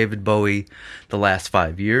called David Bowie: The Last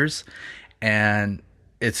 5 Years. And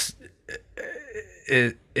it's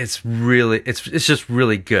just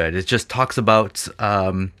really good. It just talks about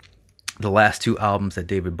the last 2 albums that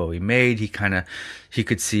David Bowie made. He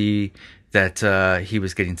could see that he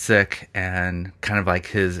was getting sick, and kind of like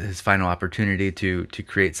his final opportunity to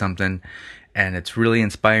create something. And it's really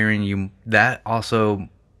inspiring. That also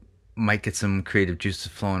might get some creative juices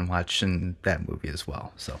flowing watching that movie as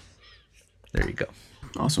well. So there you go.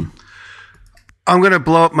 Awesome. I'm going to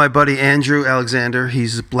blow up my buddy Andrew Alexander.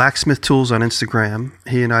 He's Blacksmith Tools on Instagram.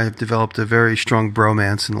 He and I have developed a very strong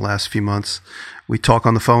bromance in the last few months. We talk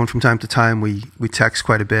on the phone from time to time. We text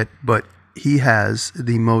quite a bit, but he has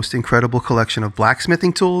the most incredible collection of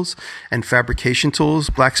blacksmithing tools and fabrication tools.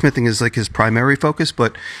 Blacksmithing is like his primary focus,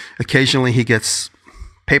 but occasionally he gets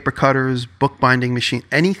paper cutters, bookbinding machine,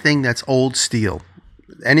 anything that's old steel,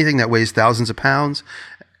 anything that weighs thousands of pounds.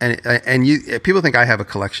 And people think I have a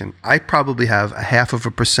collection. I probably have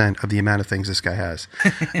 0.5% of the amount of things this guy has.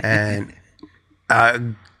 And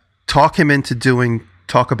talk him into doing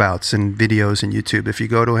talkabouts and videos and YouTube. If you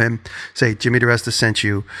go to him, say, Jimmy DiResta sent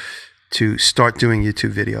you to start doing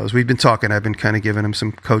YouTube videos. We've been talking. I've been kind of giving him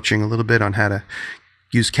some coaching a little bit on how to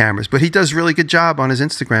use cameras. But he does a really good job on his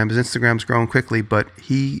Instagram. His Instagram's growing quickly, but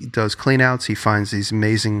he does clean outs. He finds these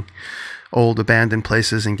amazing old abandoned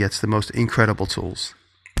places and gets the most incredible tools.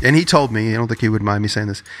 And he told me, I don't think he would mind me saying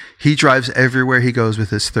this, he drives everywhere he goes with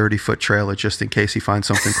his 30-foot trailer just in case he finds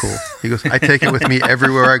something cool. He goes, I take it with me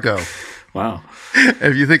everywhere I go. Wow.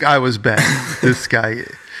 If you think I was bad, this guy,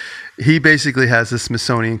 he basically has a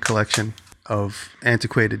Smithsonian collection of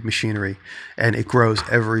antiquated machinery, and it grows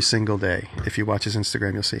every single day. If you watch his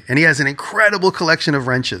Instagram, you'll see. And he has an incredible collection of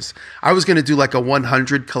wrenches. I was going to do like a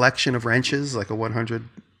 100 collection of wrenches, like a 100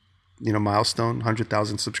 milestone,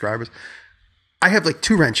 100,000 subscribers. I have like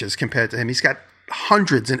 2 wrenches compared to him. He's got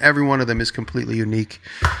hundreds, and every one of them is completely unique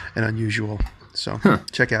and unusual. So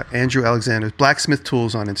check out Andrew Alexander. Blacksmith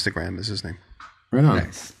Tools on Instagram is his name. Right on.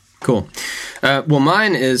 Nice. Cool. Well,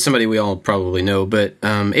 mine is somebody we all probably know, but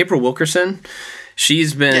April Wilkerson,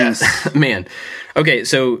 she's been, man. Okay,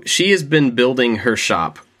 so she has been building her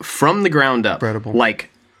shop from the ground up. Incredible. Like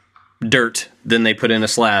dirt, then they put in a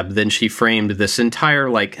slab, then she framed this entire,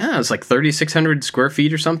 it's like 3,600 square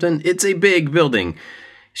feet or something. It's a big building.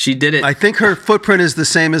 She did it. I think her footprint is the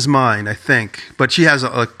same as mine, but she has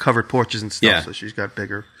covered porches and stuff, so she's got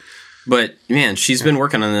bigger. But, man, she's been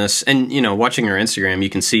working on this. And, watching her Instagram, you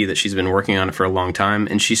can see that she's been working on it for a long time.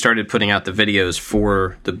 And she started putting out the videos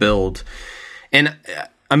for the build. And,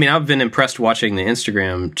 I mean, I've been impressed watching the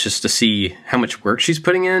Instagram just to see how much work she's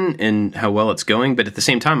putting in and how well it's going. But at the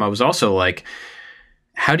same time, I was also like,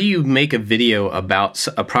 how do you make a video about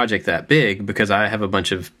a project that big? Because I have a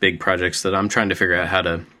bunch of big projects that I'm trying to figure out how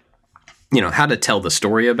to tell the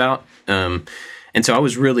story about. And so I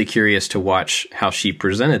was really curious to watch how she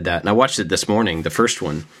presented that. And I watched it this morning, the first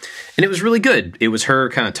one, and it was really good. It was her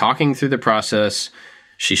kind of talking through the process.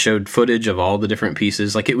 She showed footage of all the different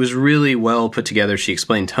pieces. Like, it was really well put together. She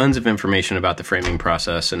explained tons of information about the framing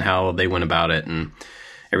process and how they went about it and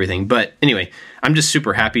everything. But anyway, I'm just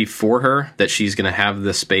super happy for her that she's going to have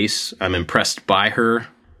this space. I'm impressed by her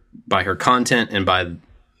content and by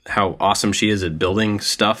how awesome she is at building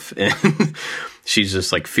stuff. And she's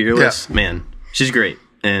just like fearless. Yeah. Man, she's great.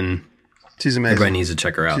 And she's amazing. Everybody needs to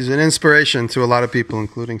check her out. She's an inspiration to a lot of people,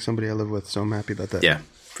 including somebody I live with. So I'm happy about that. Yeah,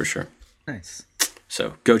 for sure. Nice.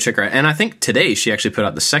 So go check her out. And I think today she actually put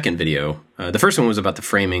out the second video. The first one was about the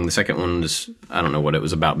framing. The second one was, I don't know what it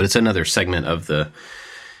was about, but it's another segment of the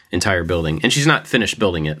entire building. And she's not finished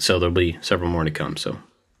building it, so there'll be several more to come. So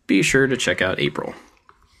be sure to check out April.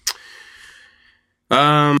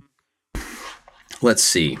 Let's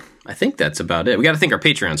see. I think that's about it. We got to thank our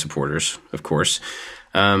Patreon supporters, of course,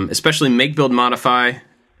 especially Make, Build, Modify,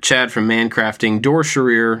 Chad from Mancrafting, Dor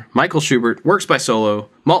Sharir, Michael Schubert, Works by Solo,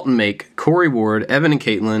 Malton Make, Corey Ward, Evan and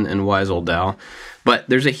Caitlin, and Wise Old Dal. But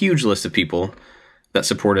there's a huge list of people that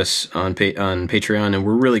support us on Patreon, and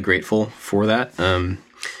we're really grateful for that.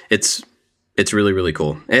 It's really, really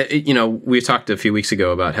cool. We talked a few weeks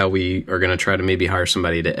ago about how we are going to try to maybe hire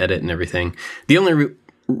somebody to edit and everything. The only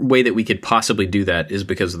way that we could possibly do that is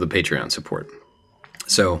because of the Patreon support.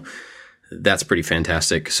 So that's pretty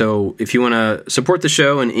fantastic. So if you want to support the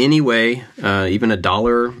show in any way, even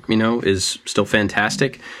 $1, is still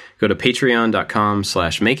fantastic. Go to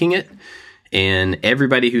patreon.com/makingit. And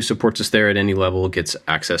everybody who supports us there at any level gets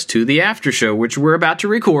access to the after show, which we're about to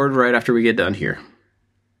record right after we get done here.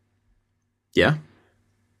 Yeah?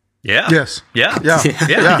 Yeah. Yes. Yeah. Yeah.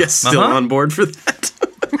 I guess still on board for that.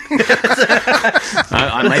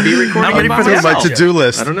 I might be recording it Put it on my to-do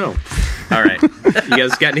list. I don't know. All right. You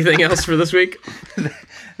guys got anything else for this week?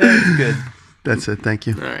 That's good. That's it. Thank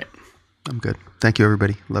you. All right. I'm good. Thank you,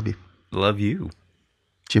 everybody. Love you. Love you.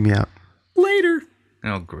 Jimmy out. Later.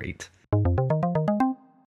 Oh, great.